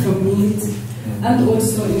free from need, and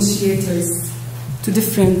also initiators to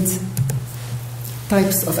different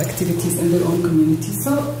types of activities in their own community.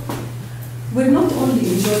 So we're not only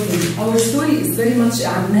in Jordan. Our story is very much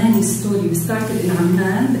a Ammani story. We started in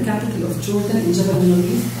Amman, the capital of Jordan, in Jabal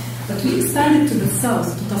Nuri, but we expanded to the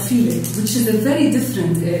south, to Tafile, which is a very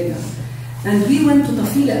different area. And we went to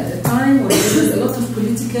Tafile at a time where there was a lot of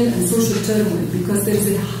political and social turmoil, because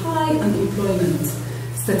there's a high unemployment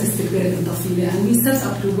statistic there in Tafile. And we set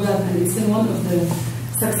up Ruwwad, and it's in one of the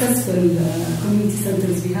successful community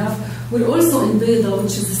centers we have. We're also in Beida,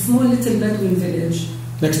 which is a small little Bedouin village.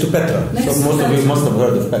 Next to Petra. So most of you must have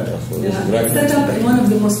heard of Petra. So yeah, it's set up in one of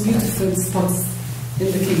the most beautiful spots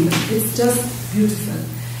in the kingdom. It's just beautiful.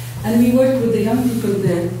 And we work with the young people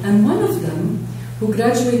there. And one of them, who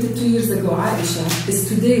graduated 2 years ago, Aisha, is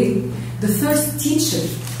today the first teacher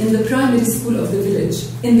in the primary school of the village,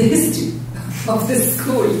 in the history of the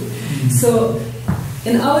school. So,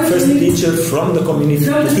 in our first teacher from the community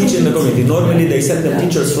to teach in the community. Normally they send them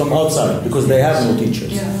teachers from outside because they have no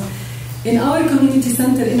teachers. Yeah. In our community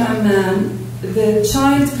center in Amman, the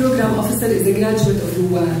child program officer is a graduate of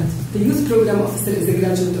Ruwwad. The youth program officer is a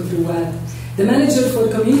graduate of Ruwwad. The manager for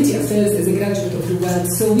community affairs is a graduate of Ruwwad.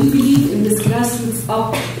 So we believe in this grassroots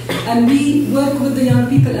up, and we work with the young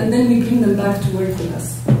people, and then we bring them back to work with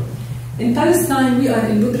us. In Palestine, we are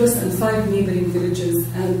in Budros and 5 neighboring villages,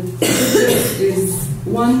 and Budros is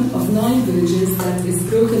one of 9 villages that is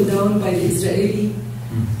broken down by the Israeli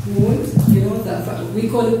wall. You know, we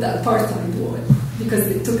call it the apartheid wall, because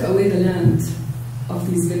it took away the land of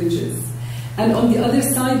these villages. And on the other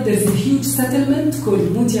side, there's a huge settlement called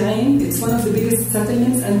Mudi'ain. It's one of the biggest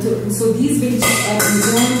settlements, and so these villages are in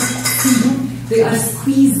zone C. They are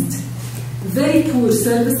squeezed, very poor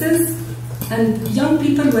services, and young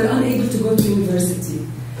people were unable to go to university.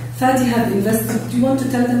 Fadi had invested. Do you want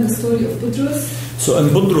to tell them the story of Budros? So in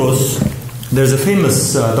Budros, there's a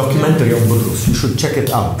famous documentary on Budros. You should check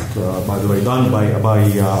it out, by the way, done by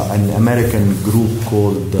an American group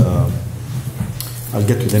called, I'll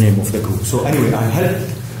get you the name of the group. So anyway, I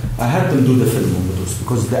helped them do the film on Budros,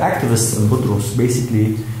 because the activists in Budros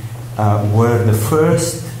basically were the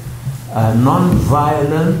first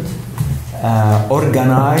non-violent,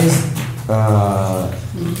 organized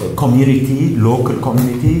community, local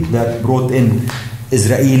community, that brought in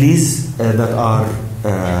Israelis that are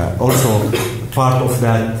also part of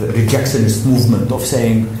that rejectionist movement of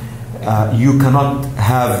saying you cannot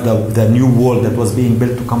have the new wall that was being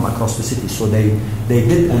built to come across the city. So they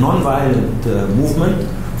did a non-violent movement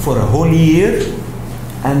for a whole year,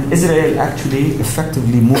 and Israel actually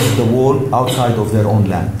effectively moved the wall outside of their own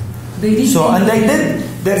land. And they did.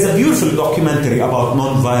 There's a beautiful documentary about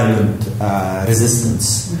non-violent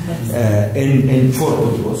resistance in Fort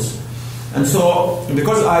Budros. And so,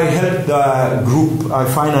 because I helped the group, I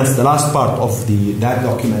financed the last part of that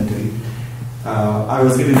documentary. I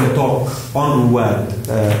was giving a talk on Ruwwad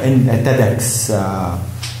in a TEDx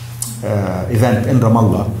event in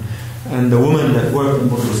Ramallah. And the woman that worked in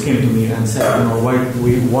Budros came to me and said, why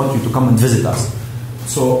we want you to come and visit us.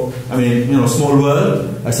 So, small world.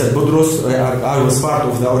 I said, Budros, I was part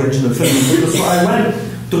of the original film in Budros, so I went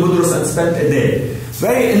to Budros and spent a day.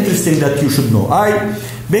 Very interesting that you should know. I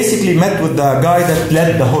basically met with the guy that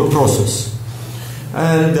led the whole process.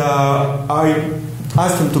 And I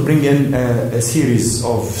asked him to bring in a series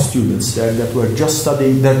of students that were just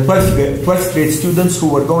studying, the 12th grade students who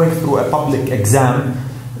were going through a public exam.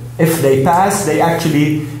 If they pass, they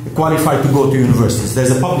actually qualify to go to universities.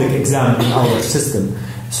 There's a public exam in our system,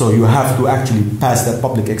 so you have to actually pass that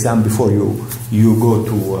public exam before you go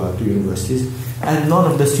to universities. And none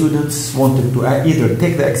of the students wanted to either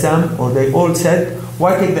take the exam, or they all said,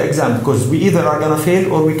 why take the exam? Because we either are going to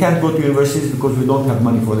fail, or we can't go to universities because we don't have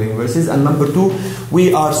money for the universities. And number 2,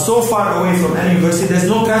 we are so far away from any university, there's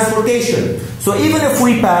no transportation. So even if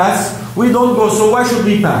we pass, we don't go, so why should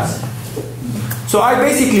we pass? So I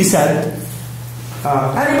basically said,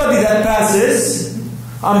 anybody that passes,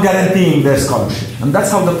 I'm guaranteeing their scholarship. And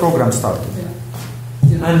that's how the program started.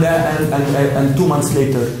 And 2 months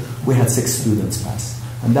later, we had 6 students pass.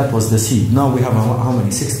 And that was the seed. Now we have how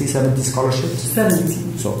many? 60, 70 scholarships?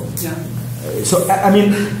 70. So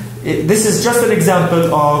this is just an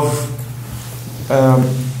example of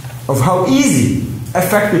how easy,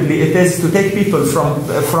 effectively, it is to take people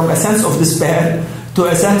from a sense of despair to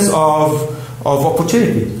a sense of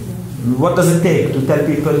opportunity. What does it take to tell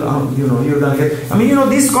people, you're going to get...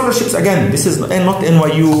 these scholarships, again, this is not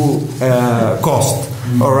NYU cost,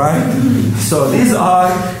 all right? So these are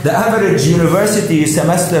the average university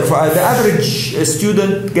semester. The average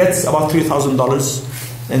student gets about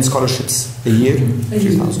 $3,000 in scholarships a year.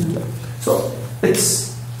 3,000. So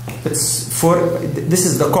this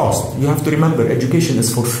is the cost. You have to remember, education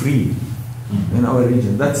is for free in our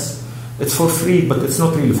region. It's for free, but it's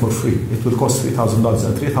not really for free. It will cost $3,000,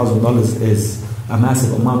 and $3,000 is a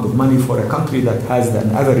massive amount of money for a country that has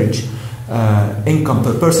an average income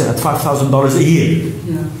per person at $5,000 a year.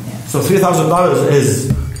 Yeah. So $3,000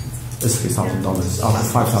 is $3,000 out of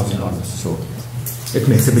 $5,000. So it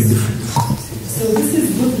makes a big difference. So this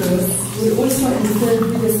is Budros. We're also in the third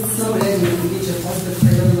biggest slum area in Egypt,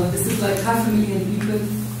 This is like 500,000 people,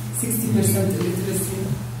 60% illiteracy.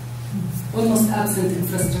 Almost absent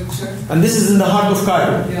infrastructure. And this is in the heart of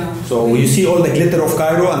Cairo. Yeah. So you see all the glitter of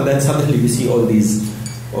Cairo, and then suddenly you see all these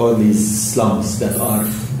all these slums that are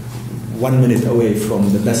 1 minute away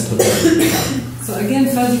from the best hotel. So again,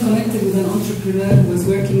 Fadi connected with an entrepreneur who was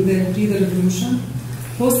working there pre the revolution.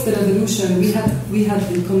 Post the revolution, we had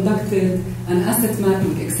conducted an asset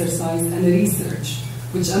mapping exercise and a research,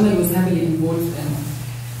 which Amal was heavily involved in.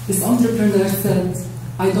 This entrepreneur said,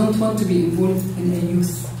 I don't want to be involved in a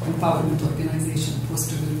youth empowerment organization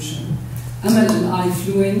post-revolution. Amal and I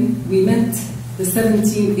flew in, we met the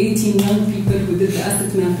 17, 18 young people who did the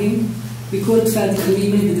asset mapping. We called Fadi and we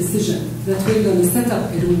made the decision that we're going to set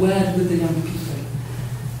up a Ruwwad with the young people.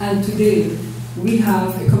 And today, we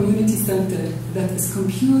have a community center that is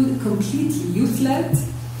completely youth-led,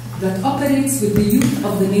 that operates with the youth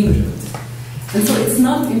of the neighborhood. And so it's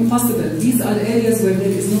not impossible. These are areas where there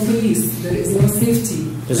is no police, there is no safety.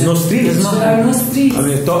 There's no streets. There are no streets.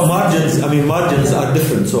 Margins are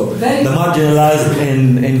different. So the marginalized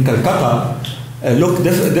in Calcutta look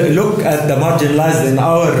at the marginalized in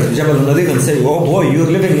our Jabal al-Nadif and say, oh boy, you're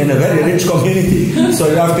living in a very rich community. So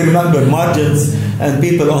you have to remember margins and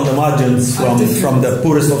people on the margins from the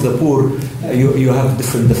poorest of the poor, you have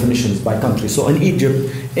different definitions by country. So in Egypt,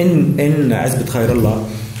 in Azbit Khairallah,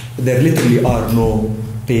 there literally are no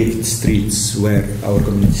paved streets where our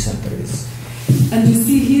community center is. And you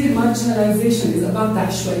see here, marginalization is about the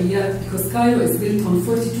ashwariyat, because Cairo is built on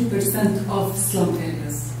 42% of slum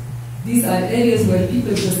areas. These are areas where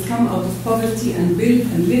people just come out of poverty and build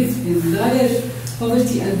and live in dire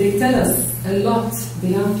poverty, and they tell us a lot, the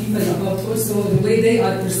young people, about also the way they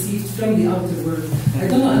are perceived from the outer world. I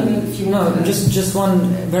don't know, Amel, if you want to... just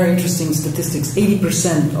one very interesting statistics.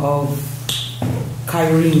 80% of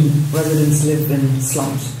Cairene residents live in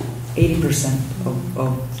slums. 80%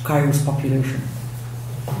 of Cairo's population.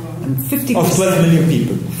 And 50% of 12 million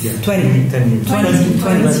people. Yeah. 20.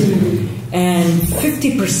 And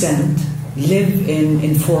 50% live in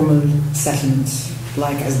informal settlements,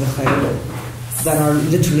 like Azbit Khairallah, that are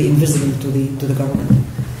literally invisible to the government.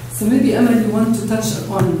 So maybe, Amal, you want to touch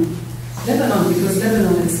upon Lebanon, because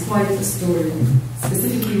Lebanon is quite a story,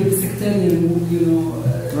 specifically with the sectarian,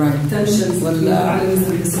 tensions. Well,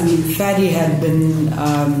 Fadi had been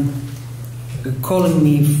calling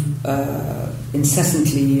me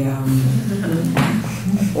incessantly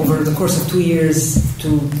over the course of 2 years to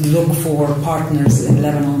look for partners in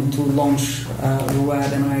Lebanon to launch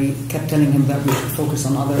Ruwwad, and I kept telling him that we should focus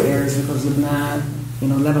on other areas because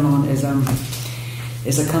Lebanon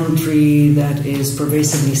is a country that is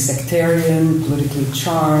pervasively sectarian, politically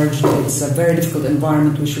charged. It's a very difficult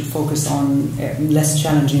environment. We should focus on less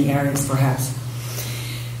challenging areas, perhaps.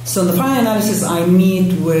 So in the final analysis, I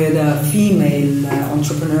meet with a female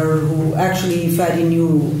entrepreneur who actually Fadi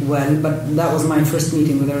knew well, but that was my first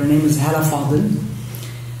meeting with her. Her name is Hala Fadil,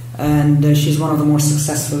 and she's one of the more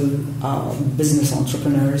successful business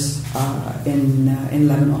entrepreneurs in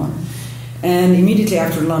Lebanon. And immediately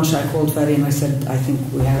after lunch, I called Fadi and I said, I think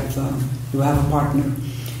we have a partner.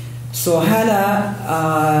 So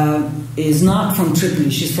Hala is not from Tripoli.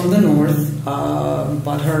 She's from the north,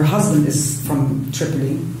 but her husband is from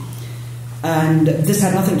Tripoli. And this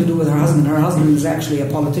had nothing to do with her husband. Her husband is actually a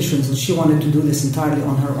politician, so she wanted to do this entirely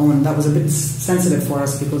on her own. That was a bit sensitive for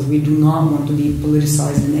us because we do not want to be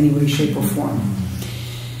politicized in any way, shape, or form.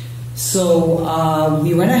 So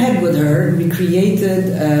we went ahead with her and we created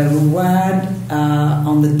Ruwwad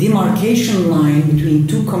on the demarcation line between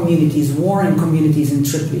two communities, warring communities in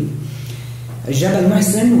Tripoli. Jabal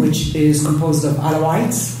Muhsin, which is composed of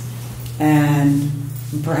Alawites, and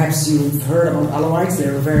perhaps you've heard about Alawites.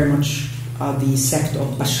 They're very much the sect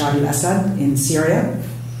of Bashar al-Assad in Syria.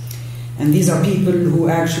 And these are people who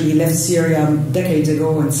actually left Syria decades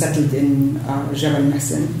ago and settled in Jabal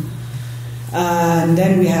Muhsin. And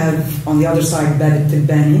then we have on the other side Bab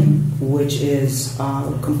al-Tibani, which is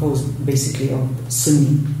composed basically of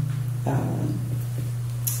Sunni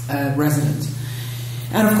residents.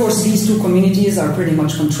 And of course these two communities are pretty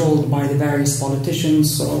much controlled by the various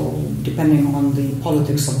politicians, so depending on the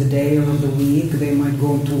politics of the day or of the week, they might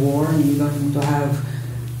go into war and you're going to have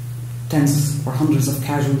tens or hundreds of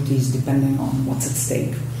casualties depending on what's at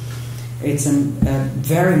stake. It's a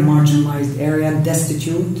very marginalized area,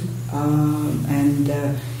 destitute, and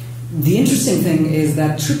the interesting thing is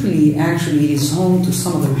that Tripoli actually is home to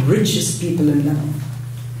some of the richest people in Lebanon.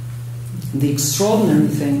 The extraordinary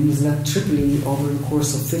thing is that Tripoli, over the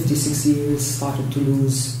course of 56 years, started to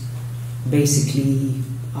lose basically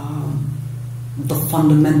the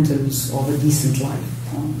fundamentals of a decent life.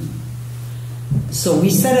 So we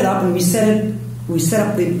set it up, and we set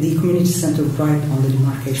up the community center right on the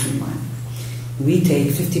demarcation line. We take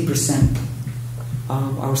 50%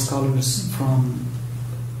 of our scholars from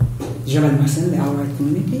Jabal Mahsen, the Alawite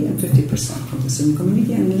community, and 50% from the Sunni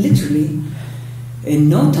community. And literally, in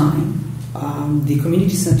no time, the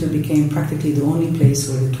community center became practically the only place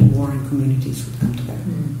where the two warring communities would come together.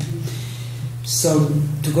 So,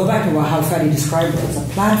 to go back to how Fadi described it as a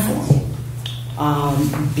platform,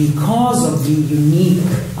 because of the unique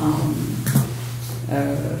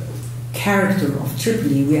character of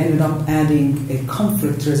Tripoli, we ended up adding a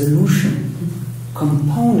conflict resolution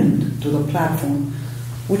component to the platform,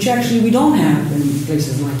 which actually we don't have in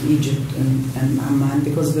places like Egypt and Amman,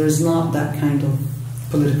 because there's not that kind of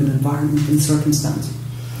political environment and circumstance.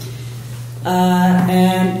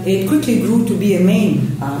 And it quickly grew to be a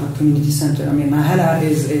main community center. I mean, Mahala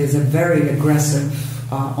is a very aggressive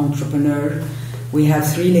entrepreneur. We have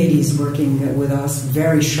 3 ladies working with us,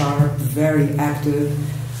 very sharp, very active.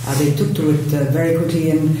 They took to it very quickly,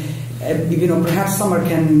 and perhaps Samar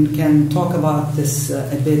can talk about this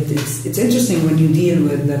a bit. It's interesting when you deal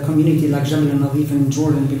with a community like Jabal al-Nadif in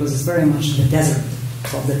Jordan, because it's very much the desert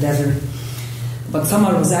of the desert. But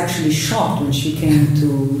Samar was actually shocked when she came to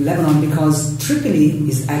Lebanon, because Tripoli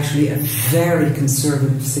is actually a very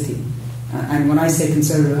conservative city. And when I say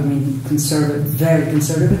conservative, I mean conservative, very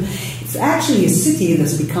conservative. It's actually a city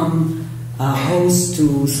that's become a host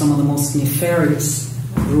to some of the most nefarious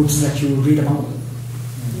groups that you read about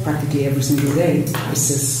practically every single day.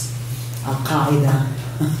 ISIS, Al-Qaeda,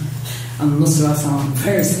 Al-Nusra, some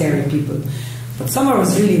very scary people. But Samar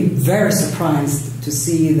was really very surprised to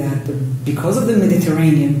see that because of the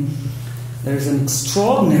Mediterranean, there's an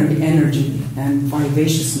extraordinary energy and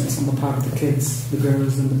vivaciousness on the part of the kids, the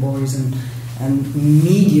girls and the boys, and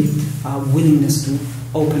immediate willingness to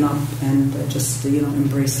open up and just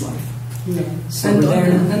embrace life. Yeah. So and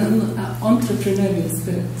an entrepreneurial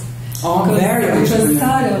spirit. Very because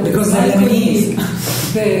Sarah, because they're Lebanese.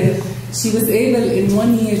 There, she was able in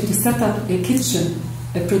 1 year to set up a kitchen,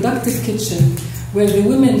 a productive kitchen, where the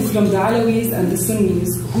women from the Alawis and the Sunnis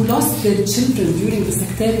who lost their children during the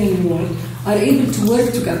sectarian war are able to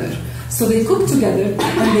work together. So they cook together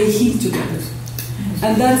and they heat together.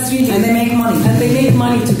 And that's really... And they make money. And they make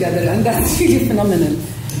money together, and that's really phenomenal.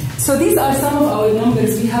 So these are some of our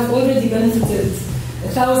numbers. We have already benefited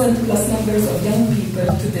 1,000 plus numbers of young people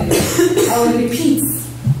today. Our repeats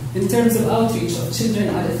in terms of outreach of children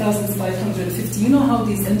are 1,550. You know how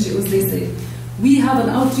these NGOs, they say, we have an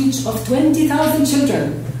outreach of 20,000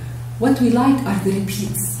 children. What we like are the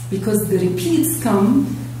repeats, because the repeats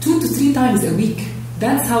come 2 to 3 times a week.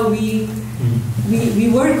 That's how we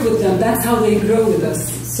work with them. That's how they grow with us.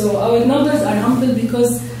 So our numbers are humble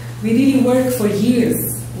because we really work for years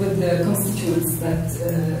with the constituents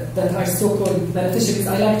that are so-called beneficiaries.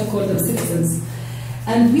 I like to call them citizens.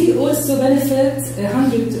 And we also benefit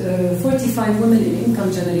 145 women in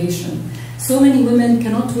income generation. So many women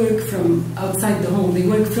cannot work from outside the home. They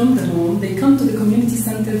work from the home. They come to the community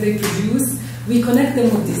center, they produce. We connect them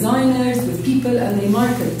with designers, with people, and they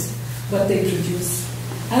market what they produce.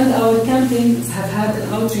 And our campaigns have had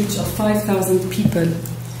an outreach of 5,000 people.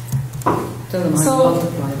 Tell them how to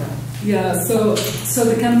multiply that. Yeah, so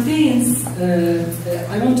the campaigns,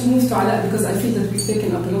 I want to move to Ala because I feel that we've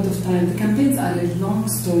taken up a lot of time. The campaigns are a long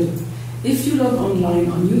story. If you log online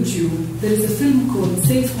on YouTube, there is a film called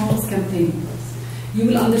Safe Homes Campaign. You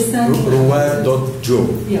will understand.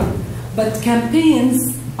 Ruwwad.jo. Yeah, but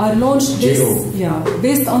campaigns are launched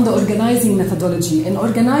based on the organizing methodology. In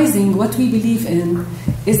organizing, what we believe in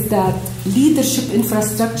is that leadership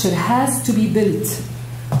infrastructure has to be built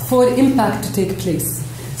for impact to take place.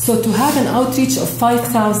 So to have an outreach of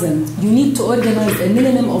 5,000, you need to organize a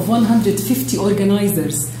minimum of 150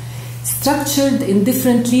 organizers, structured in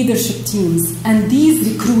different leadership teams, and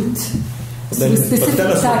these recruit specific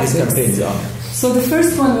tell us tactics. What these campaigns are. So the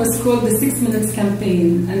first one was called the 6 Minutes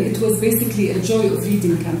Campaign, and it was basically a joy of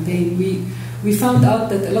reading campaign. We found out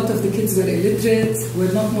that a lot of the kids were illiterate,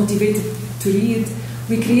 were not motivated to read.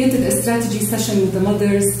 We created a strategy session with the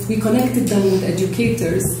mothers. We connected them with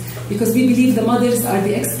educators, because we believe the mothers are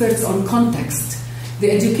the experts on context. The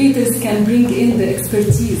educators can bring in the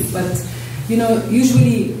expertise, but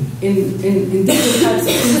usually in different types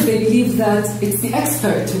of things, they believe that it's the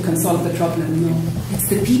expert who can solve the problem. No, it's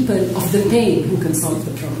the people of the pain who can solve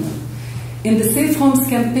the problem. In the Safe Homes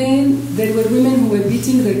campaign, there were women who were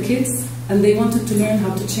beating their kids, and they wanted to learn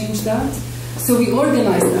how to change that. So we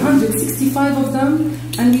organized 165 of them,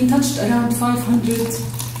 and we touched around 500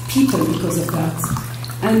 people because of that.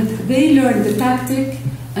 And they learned the tactic,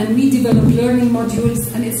 and we developed learning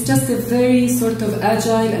modules, and it's just a very sort of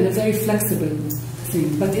agile and a very flexible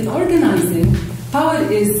thing. But in organizing, power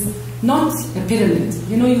is not a pyramid.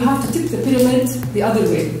 You have to tip the pyramid the other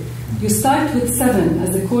way. You start with 7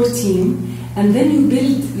 as a core team, and then you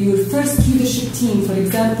build your first leadership team, for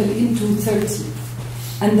example, into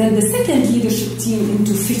 30, and then the second leadership team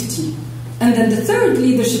into 50, and then the third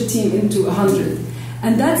leadership team into 100.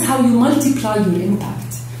 And that's how you multiply your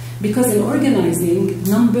impact. Because in organizing,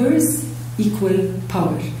 numbers equal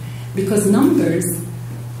power. Because numbers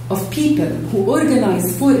of people who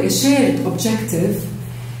organize for a shared objective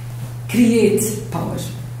create power.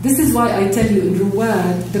 This is why I tell you in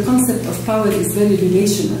Ruwwad, the concept of power is very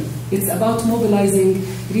relational. It's about mobilizing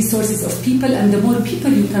resources of people, and the more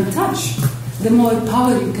people you can touch, the more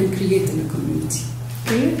power you can create in a community.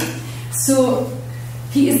 Okay? So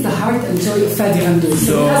he is the heart and joy of Fadi Ghandour.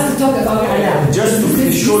 So he has to talk about Ala. Just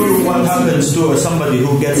to show you what happens to somebody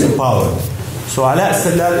who gets empowered. So Ala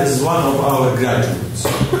Salal is one of our graduates.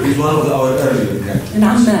 He's one of our early graduates. In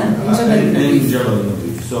Amman, in Jabal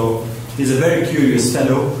Nadif. So he's a very curious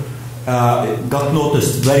fellow. Got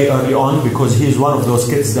noticed very early on because he's one of those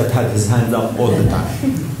kids that had his hand up all the time.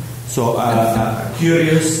 So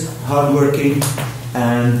curious, hardworking,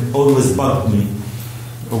 and always bugged me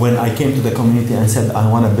when I came to the community and said I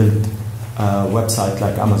want to build a website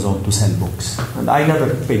like Amazon to sell books. And I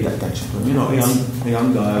never paid attention to him. You know, a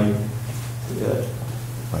young guy,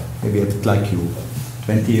 maybe a bit like you,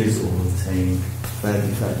 20 years old, saying,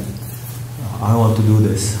 Fadi, I want to do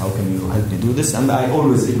this. How can you help me do this? And I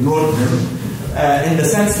always ignored him in the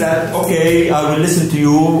sense that, okay, I will listen to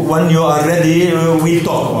you. When you are ready, we'll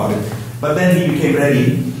talk about it. But then he became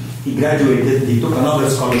ready. He graduated. He took another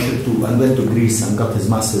scholarship too and went to Greece and got his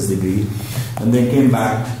master's degree. And then came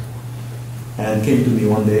back and came to me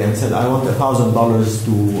one day and said, I want $1,000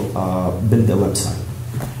 to build a website.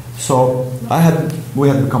 So we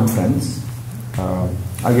had become friends.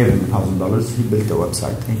 I gave him $1,000. He built a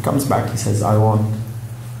website. He comes back. He says, I want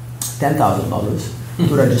 $10,000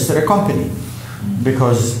 to register a company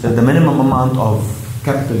because the minimum amount of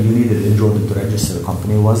capital you needed in Jordan to register a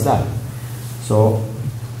company was that. So,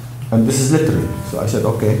 and this is literally. So I said,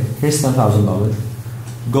 okay, here's $10,000.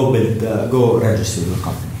 Go register your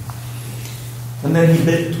company. And then he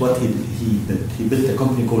built what he did. He built a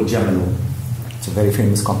company called Jamalo. It's a very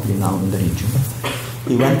famous company now in the region.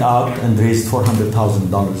 He went out and raised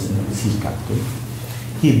 $400,000 in seed capital.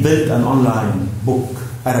 He built an online book,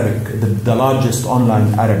 Arabic, the largest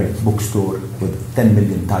online Arabic bookstore with 10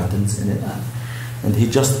 million titles in it. And he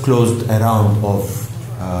just closed a round of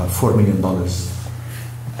 $4 million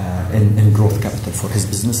in growth capital for his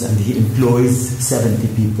business. And he employs 70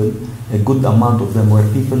 people. A good amount of them were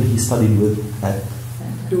people he studied with at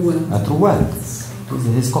Ruwwad,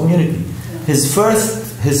 his community. His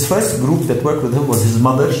first group that worked with him was his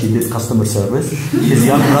mother. She did customer service. His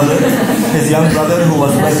young brother, who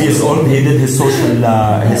was 12 years old, he did his social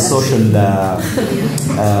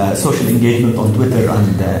engagement on Twitter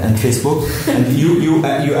and Facebook. And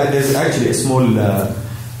there's actually a small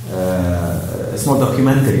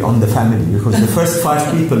documentary on the family because the first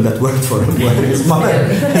 5 people that worked for him were his mother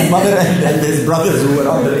and his brothers who were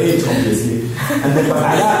underage, obviously. And then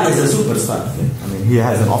Ala is a superstar. I mean, he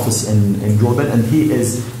has an office in Jordan, and he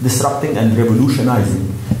is disrupting and revolutionizing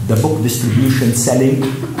the book distribution, selling,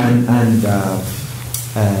 and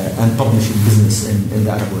publishing business in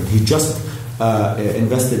the Arab world. He just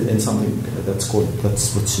invested in something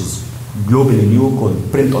which is globally new,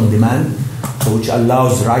 called print on demand, which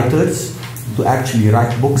allows writers to actually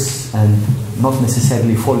write books and not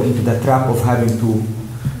necessarily fall into the trap of having to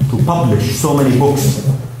publish so many books.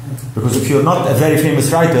 Because if you're not a very famous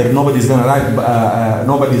writer, nobody's gonna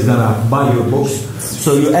buy your books.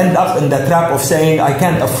 So you end up in the trap of saying, I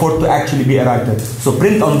can't afford to actually be a writer. So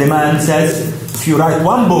print on demand says, if you write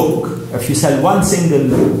one book, if you sell one single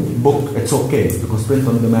book, it's okay, because print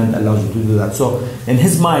on demand allows you to do that. So in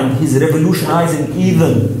his mind, he's revolutionizing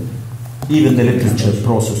even the literature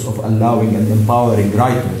process of allowing and empowering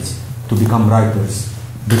writers to become writers,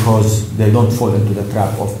 because they don't fall into the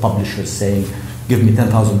trap of publishers saying, give me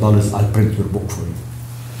 $10,000, I'll print your book for you.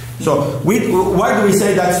 So why do we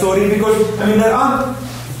say that story? Because, I mean,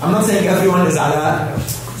 I'm not saying everyone is Ala,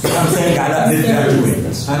 I'm saying Ala did graduate.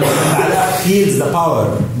 And Ala feels the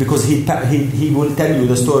power, because he will tell you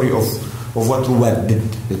the story of what Ruwwad did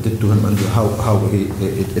to him and how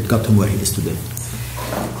it got him where he is today.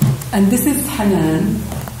 And this is Hanan.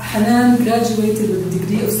 Hanan graduated with a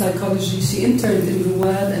degree of psychology. She interned in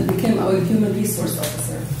Ruwwad and became our human resource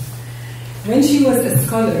officer. When she was a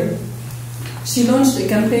scholar, she launched a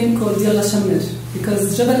campaign called Yalla Shamir,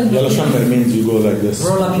 because Jabal al-Nadif... Yalla Shamir means you go like this.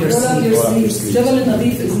 Roll up your sleeves. Jabal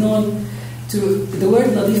al-Nadif is known to... The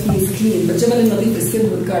word Nadif means clean, but Jabal al-Nadif is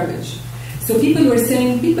filled with garbage. So people were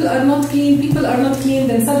saying, people are not clean, people are not clean.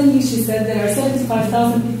 Then suddenly she said, there are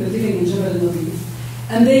 75,000 people living in Jabal al-Nadif.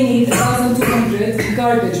 and they need 1,200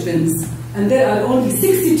 garbage bins, and there are only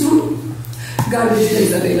 62 garbage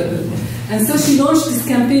bins available. And so she launched this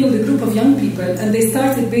campaign with a group of young people, and they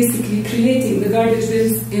started basically creating the garbage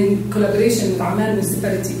bins in collaboration with Amman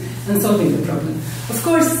municipality and solving the problem. Of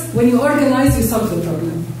course, when you organize, you solve the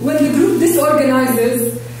problem. When the group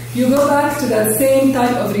disorganizes, you go back to that same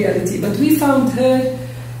type of reality. But we found her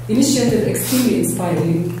initiative extremely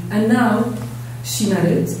inspiring, and now she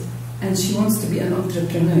married, and she wants to be an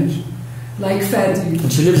entrepreneur, like Fadi.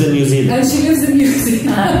 And she lives in New Zealand. And she lives in New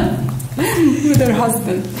Zealand with her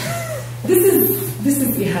husband. This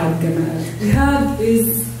is Ihab Gamal. Ihab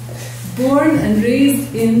is born and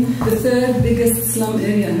raised in the third biggest slum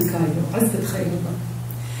area in Cairo, Azbat Khairullah.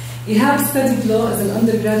 Ihab studied law as an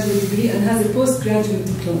undergraduate degree and has a postgraduate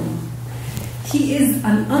diploma. He is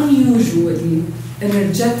an unusually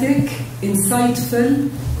energetic,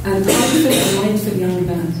 insightful, and thoughtful and mindful young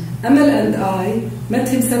man. Amal and I met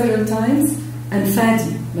him several times, and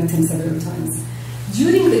Fadi met him several times.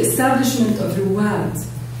 During the establishment of Ruwwad,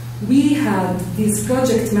 we had these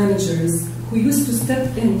project managers who used to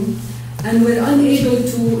step in and were unable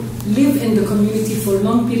to live in the community for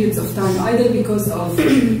long periods of time, either because of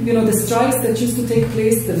the strikes that used to take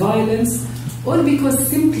place, the violence, or because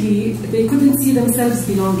simply they couldn't see themselves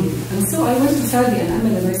belonging. And so I went to Fadi and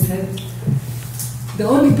Amal and I said, the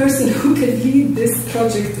only person who can lead this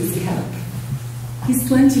project is Ihab. He's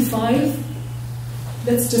 25.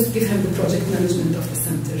 Let's just give him the project management of the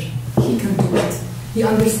center. He can do it. He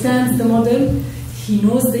understands the model. He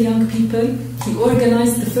knows the young people. He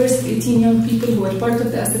organized the first 18 young people who were part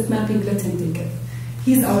of the asset mapping. Let him take it.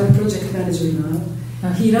 He's our project manager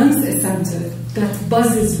now. He runs a center that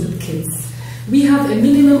buzzes with kids. We have a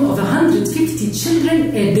minimum of 150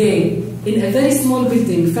 children a day in a very small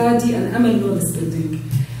building. Fadi and Amal know this building.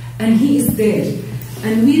 And he is there.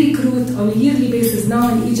 And we recruit on a yearly basis now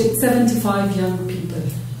in Egypt 75 young people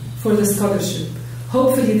for the scholarship.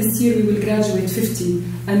 Hopefully this year we will graduate 50,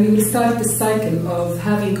 and we will start the cycle of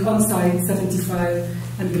having on-site 75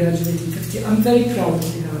 and graduating 50. I'm very proud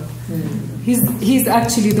of him. He's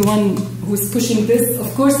actually the one who's pushing this,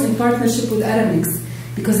 of course, in partnership with Aramex,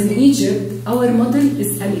 because in Egypt, our model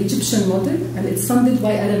is an Egyptian model, and it's funded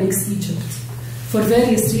by Aramex Egypt for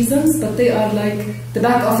various reasons, but they are like the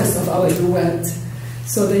back office of our Ruwwad.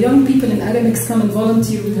 So the young people in Aramex come and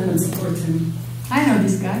volunteer with him and support him. I know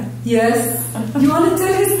this guy. Yes. You want to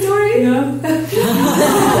tell his story? Yeah.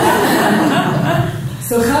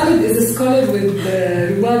 So Khalid is a scholar with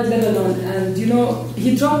Ruwwad, Lebanon, and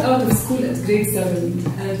he dropped out of school at grade 7,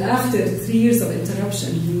 and after 3 years of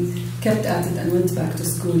interruption, he kept at it and went back to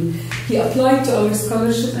school. He applied to our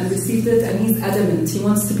scholarship and received it, and he's adamant. He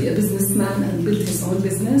wants to be a businessman and build his own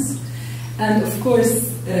business. And of course,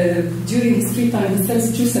 during his free time, he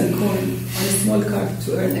sells juice and corn on a small cart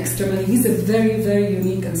to earn extra money. He's a very, very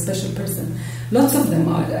unique and special person. Lots of them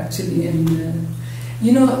are actually in...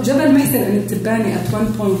 Jabal Mahsen and Tibani at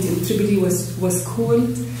one point in Tripoli was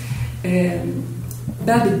called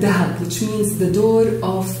Bab al-Dahab, which means the door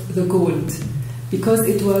of the gold, because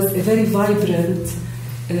it was a very vibrant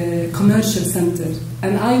commercial center.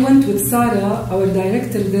 And I went with Sarah, our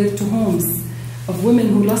director, there to homes of women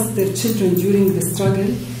who lost their children during the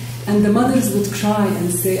struggle, and the mothers would cry and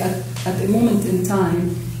say, at a moment in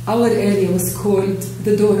time, our area was called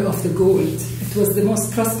the door of the gold. It was the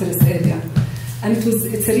most prosperous area. And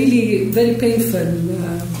it's a really very painful,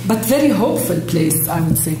 but very hopeful place, I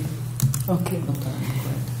would say. Okay.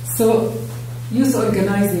 So, youth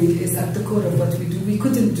organizing is at the core of what we do. We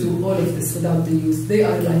couldn't do all of this without the youth. They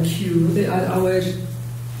are like you. They are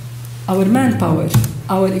our manpower,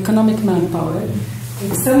 our economic manpower.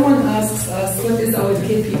 If someone asks us what is our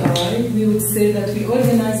KPI, we would say that we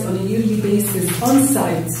organize on a yearly basis on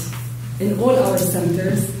site in all our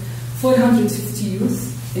centers 450 youth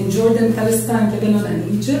in Jordan, Palestine, Lebanon, and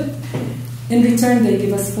Egypt. In return, they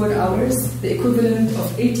give us 4 hours, the equivalent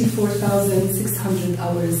of 84,600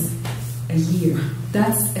 hours a year.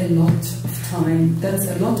 That's a lot of time. That's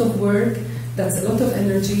a lot of work. That's a lot of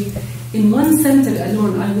energy. In one center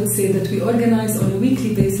alone, I would say that we organize on a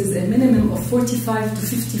weekly basis a minimum of 45 to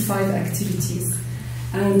 55 activities.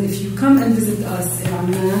 And if you come and visit us in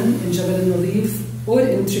Amman, in Jabal al-Nadif, or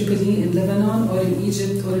in Tripoli, in Lebanon, or in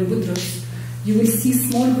Egypt, or in Budrus, you will see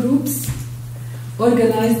small groups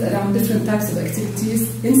organized around different types of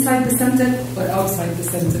activities inside the center or outside the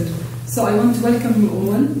center. So I want to welcome you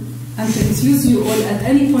all and to enthuse you all at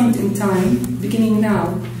any point in time, beginning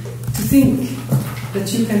now, to think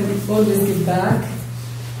that you can always give back.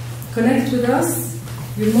 Connect with us.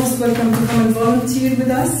 You're most welcome to come and volunteer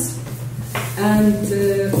with us. And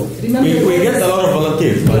remember, we get a lot of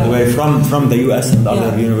volunteers, by the way, from the US and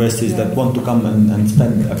other universities that want to come and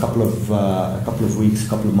spend a couple of weeks, a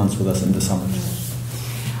couple of months with us in the summer.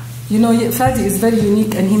 You know, Fadi is very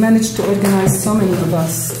unique, and he managed to organize so many of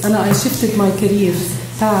us. And I shifted my career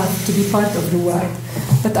path to be part of Ruwwad.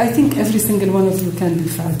 But I think every single one of you can be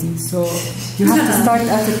Fadi. So you have to start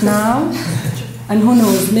at it now. And who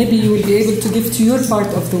knows, maybe you will be able to give to your part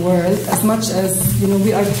of the world as much as, you know,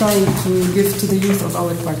 we are trying to give to the youth of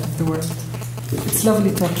our part of the world. It's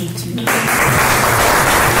lovely talking to you.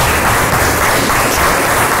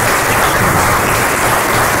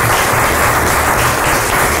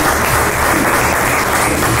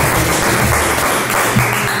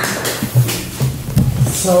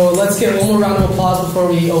 So let's get one more round of applause before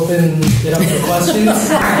we open it up for questions.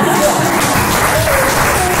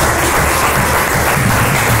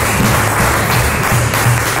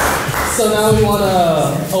 So now we want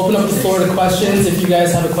to open up the floor to questions. If you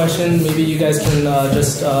guys have a question, maybe you guys can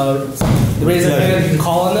just raise your hand and you can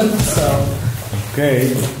call on them. So.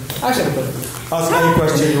 Okay. Actually, ask any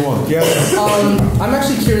question you want. Yes. I'm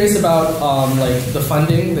actually curious about like the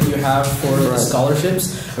funding that you have for the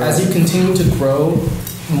scholarships. As you continue to grow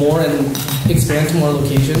more and expand to more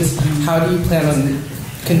locations, how do you plan on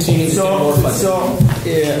continuing to get more funding? So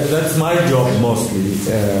that's my job mostly,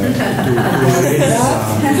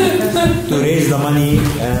 to raise the money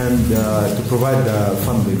and to provide the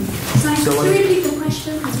funding. So could you repeat the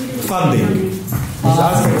question? Funding. He's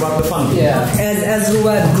asking about the funding. Yeah. As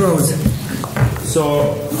Ruwwad grows.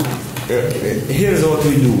 So here's what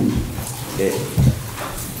we do.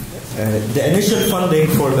 The initial funding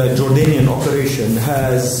for the Jordanian operation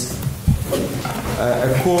has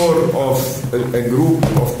a core of a group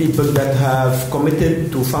of people that have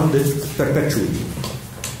committed to fund it perpetually.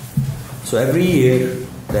 So every year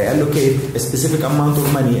they allocate a specific amount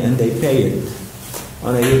of money and they pay it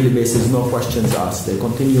on a yearly basis, no questions asked. They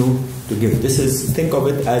continue to give. This is, think of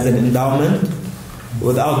it as an endowment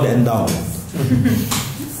without the endowment.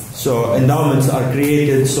 So endowments are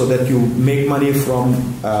created so that you make money from,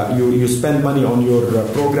 you spend money on your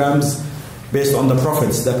programs based on the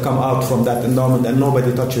profits that come out from that endowment, and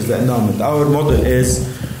nobody touches the endowment. Our model is,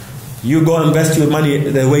 you go invest your money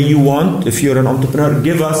the way you want. If you're an entrepreneur,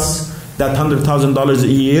 give us that $100,000 a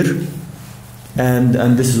year,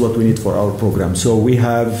 and this is what we need for our program. So we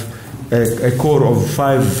have a core of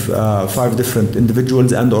five different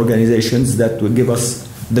individuals and organizations that will give us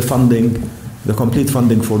the funding, the complete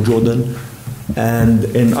funding for Jordan. And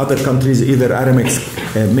in other countries, either Aramex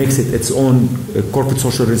makes it its own corporate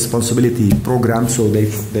social responsibility program, so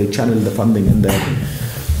they channel the funding in there.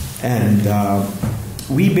 And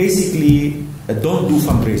we basically don't do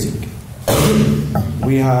fundraising.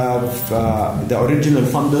 We have the original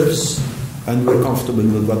funders, and we're comfortable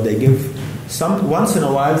with what they give. Once in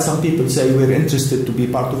a while, some people say we're interested to be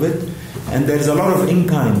part of it, and there's a lot of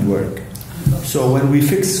in-kind work. So when we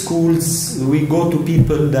fix schools, we go to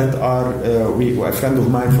people that are. A friend of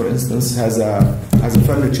mine, for instance, has a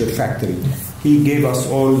furniture factory. He gave us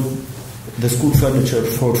all the school furniture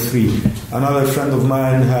for free. Another friend of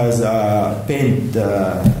mine has a paint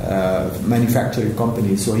manufacturing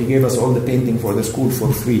company, so he gave us all the painting for the school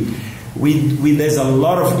for free. There's a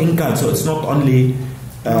lot of in-kind, so it's not only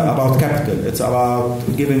about capital. It's about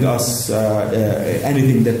giving us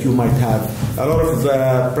anything that you might have. A lot of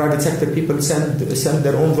private sector people send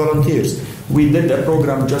their own volunteers. We did a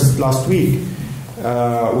program just last week,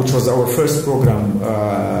 which was our first program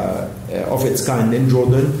of its kind in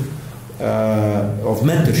Jordan, of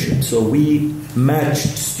mentorship. So we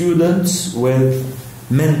matched students with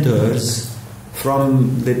mentors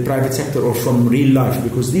from the private sector or from real life,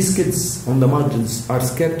 because these kids on the margins are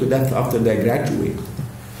scared to death after they graduate.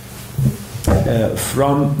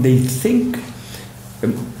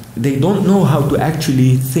 They don't know how to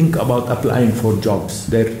actually think about applying for jobs.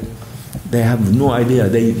 They have no idea.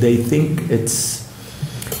 They think it's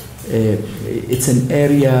an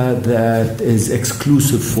area that is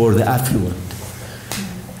exclusive for the affluent,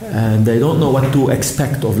 and they don't know what to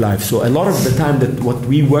expect of life. So a lot of the time that what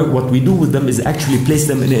we do with them is actually place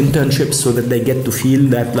them in internships so that they get to feel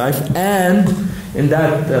that life. And in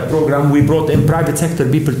that program, we brought in private sector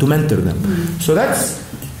people to mentor them. So that's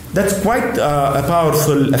quite a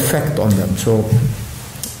powerful effect on them. So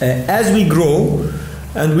as we grow,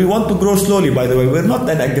 and we want to grow slowly, by the way, we're not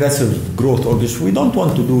an aggressive growth organization. We don't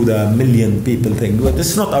want to do the million people thing.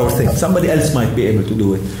 It's not our thing. Somebody else might be able to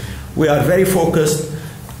do it. We are very focused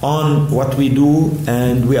on what we do,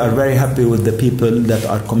 and we are very happy with the people that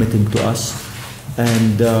are committing to us.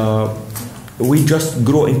 And we just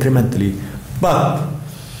grow incrementally. But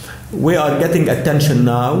We are getting attention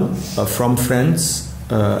now from friends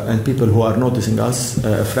and people who are noticing us.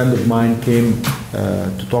 A friend of mine came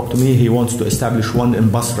to talk to me. He wants to establish one in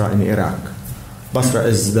Basra in Iraq. Basra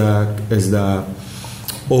is the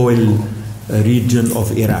oil region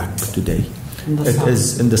of Iraq today. It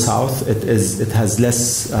is in the south. It has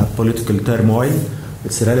less political turmoil.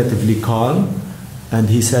 It's relatively calm. And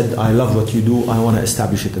he said, "I love what you do. I want to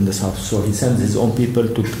establish it in the south." So he sends his own people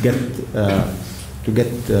to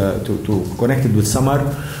connected with Samar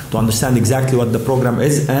to understand exactly what the program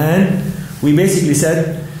is. And we basically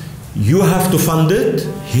said, "You have to fund it.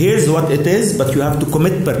 Here's what it is, but you have to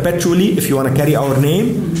commit perpetually if you want to carry our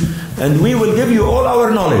name. And we will give you all our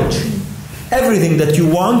knowledge. Everything that you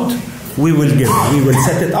want, we will give. We will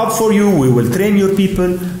set it up for you. We will train your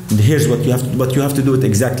people. And here's what you have to, but you have to do it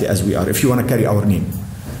exactly as we are if you want to carry our name."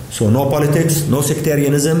 So no politics, no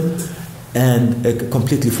sectarianism, and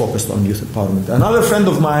completely focused on youth empowerment. Another friend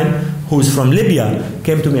of mine who is from Libya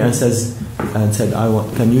came to me and said,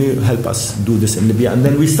 "Can you help us do this in Libya?" And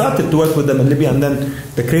then we started to work with them in Libya, and then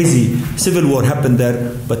the crazy civil war happened there.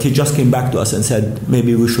 But he just came back to us and said,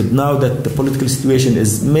 "Maybe we should, now that the political situation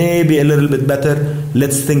is maybe a little bit better,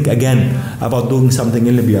 let's think again about doing something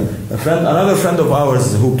in Libya." Another friend of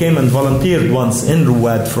ours who came and volunteered once in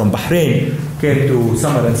Ruwwad from Bahrain came to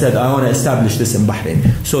Samar and said, "I want to establish this in Bahrain."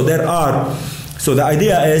 So the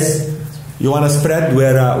idea is, you want to spread.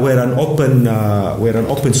 We're an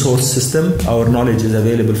open source system. Our knowledge is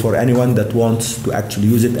available for anyone that wants to actually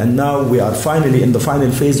use it. And now we are finally in the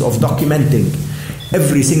final phase of documenting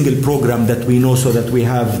every single program that we know, so that we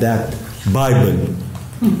have that Bible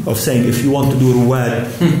of saying, if you want to do Ruwwad,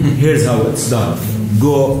 here's how it's done.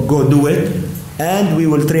 Go do it, and we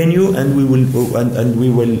will train you, and we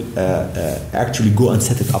will actually go and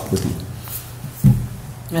set it up with you.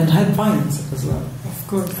 And help finance it as well. Of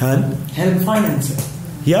course. Help finance it.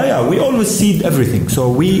 Yeah. We always seed everything. So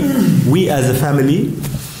we as a family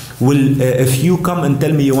will, if you come and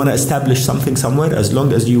tell me you want to establish something somewhere, as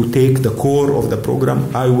long as you take the core of the program,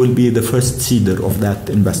 I will be the first seeder of that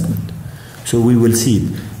investment. So we will seed.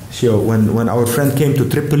 So when our friend came to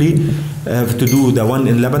Tripoli to do the one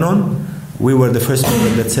in Lebanon, we were the first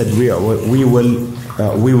people that said we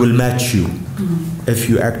will match you if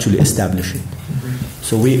you actually establish it.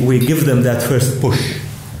 So we give them that first push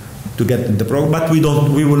to get the program, but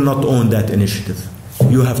we will not own that initiative.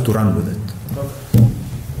 You have to run with it.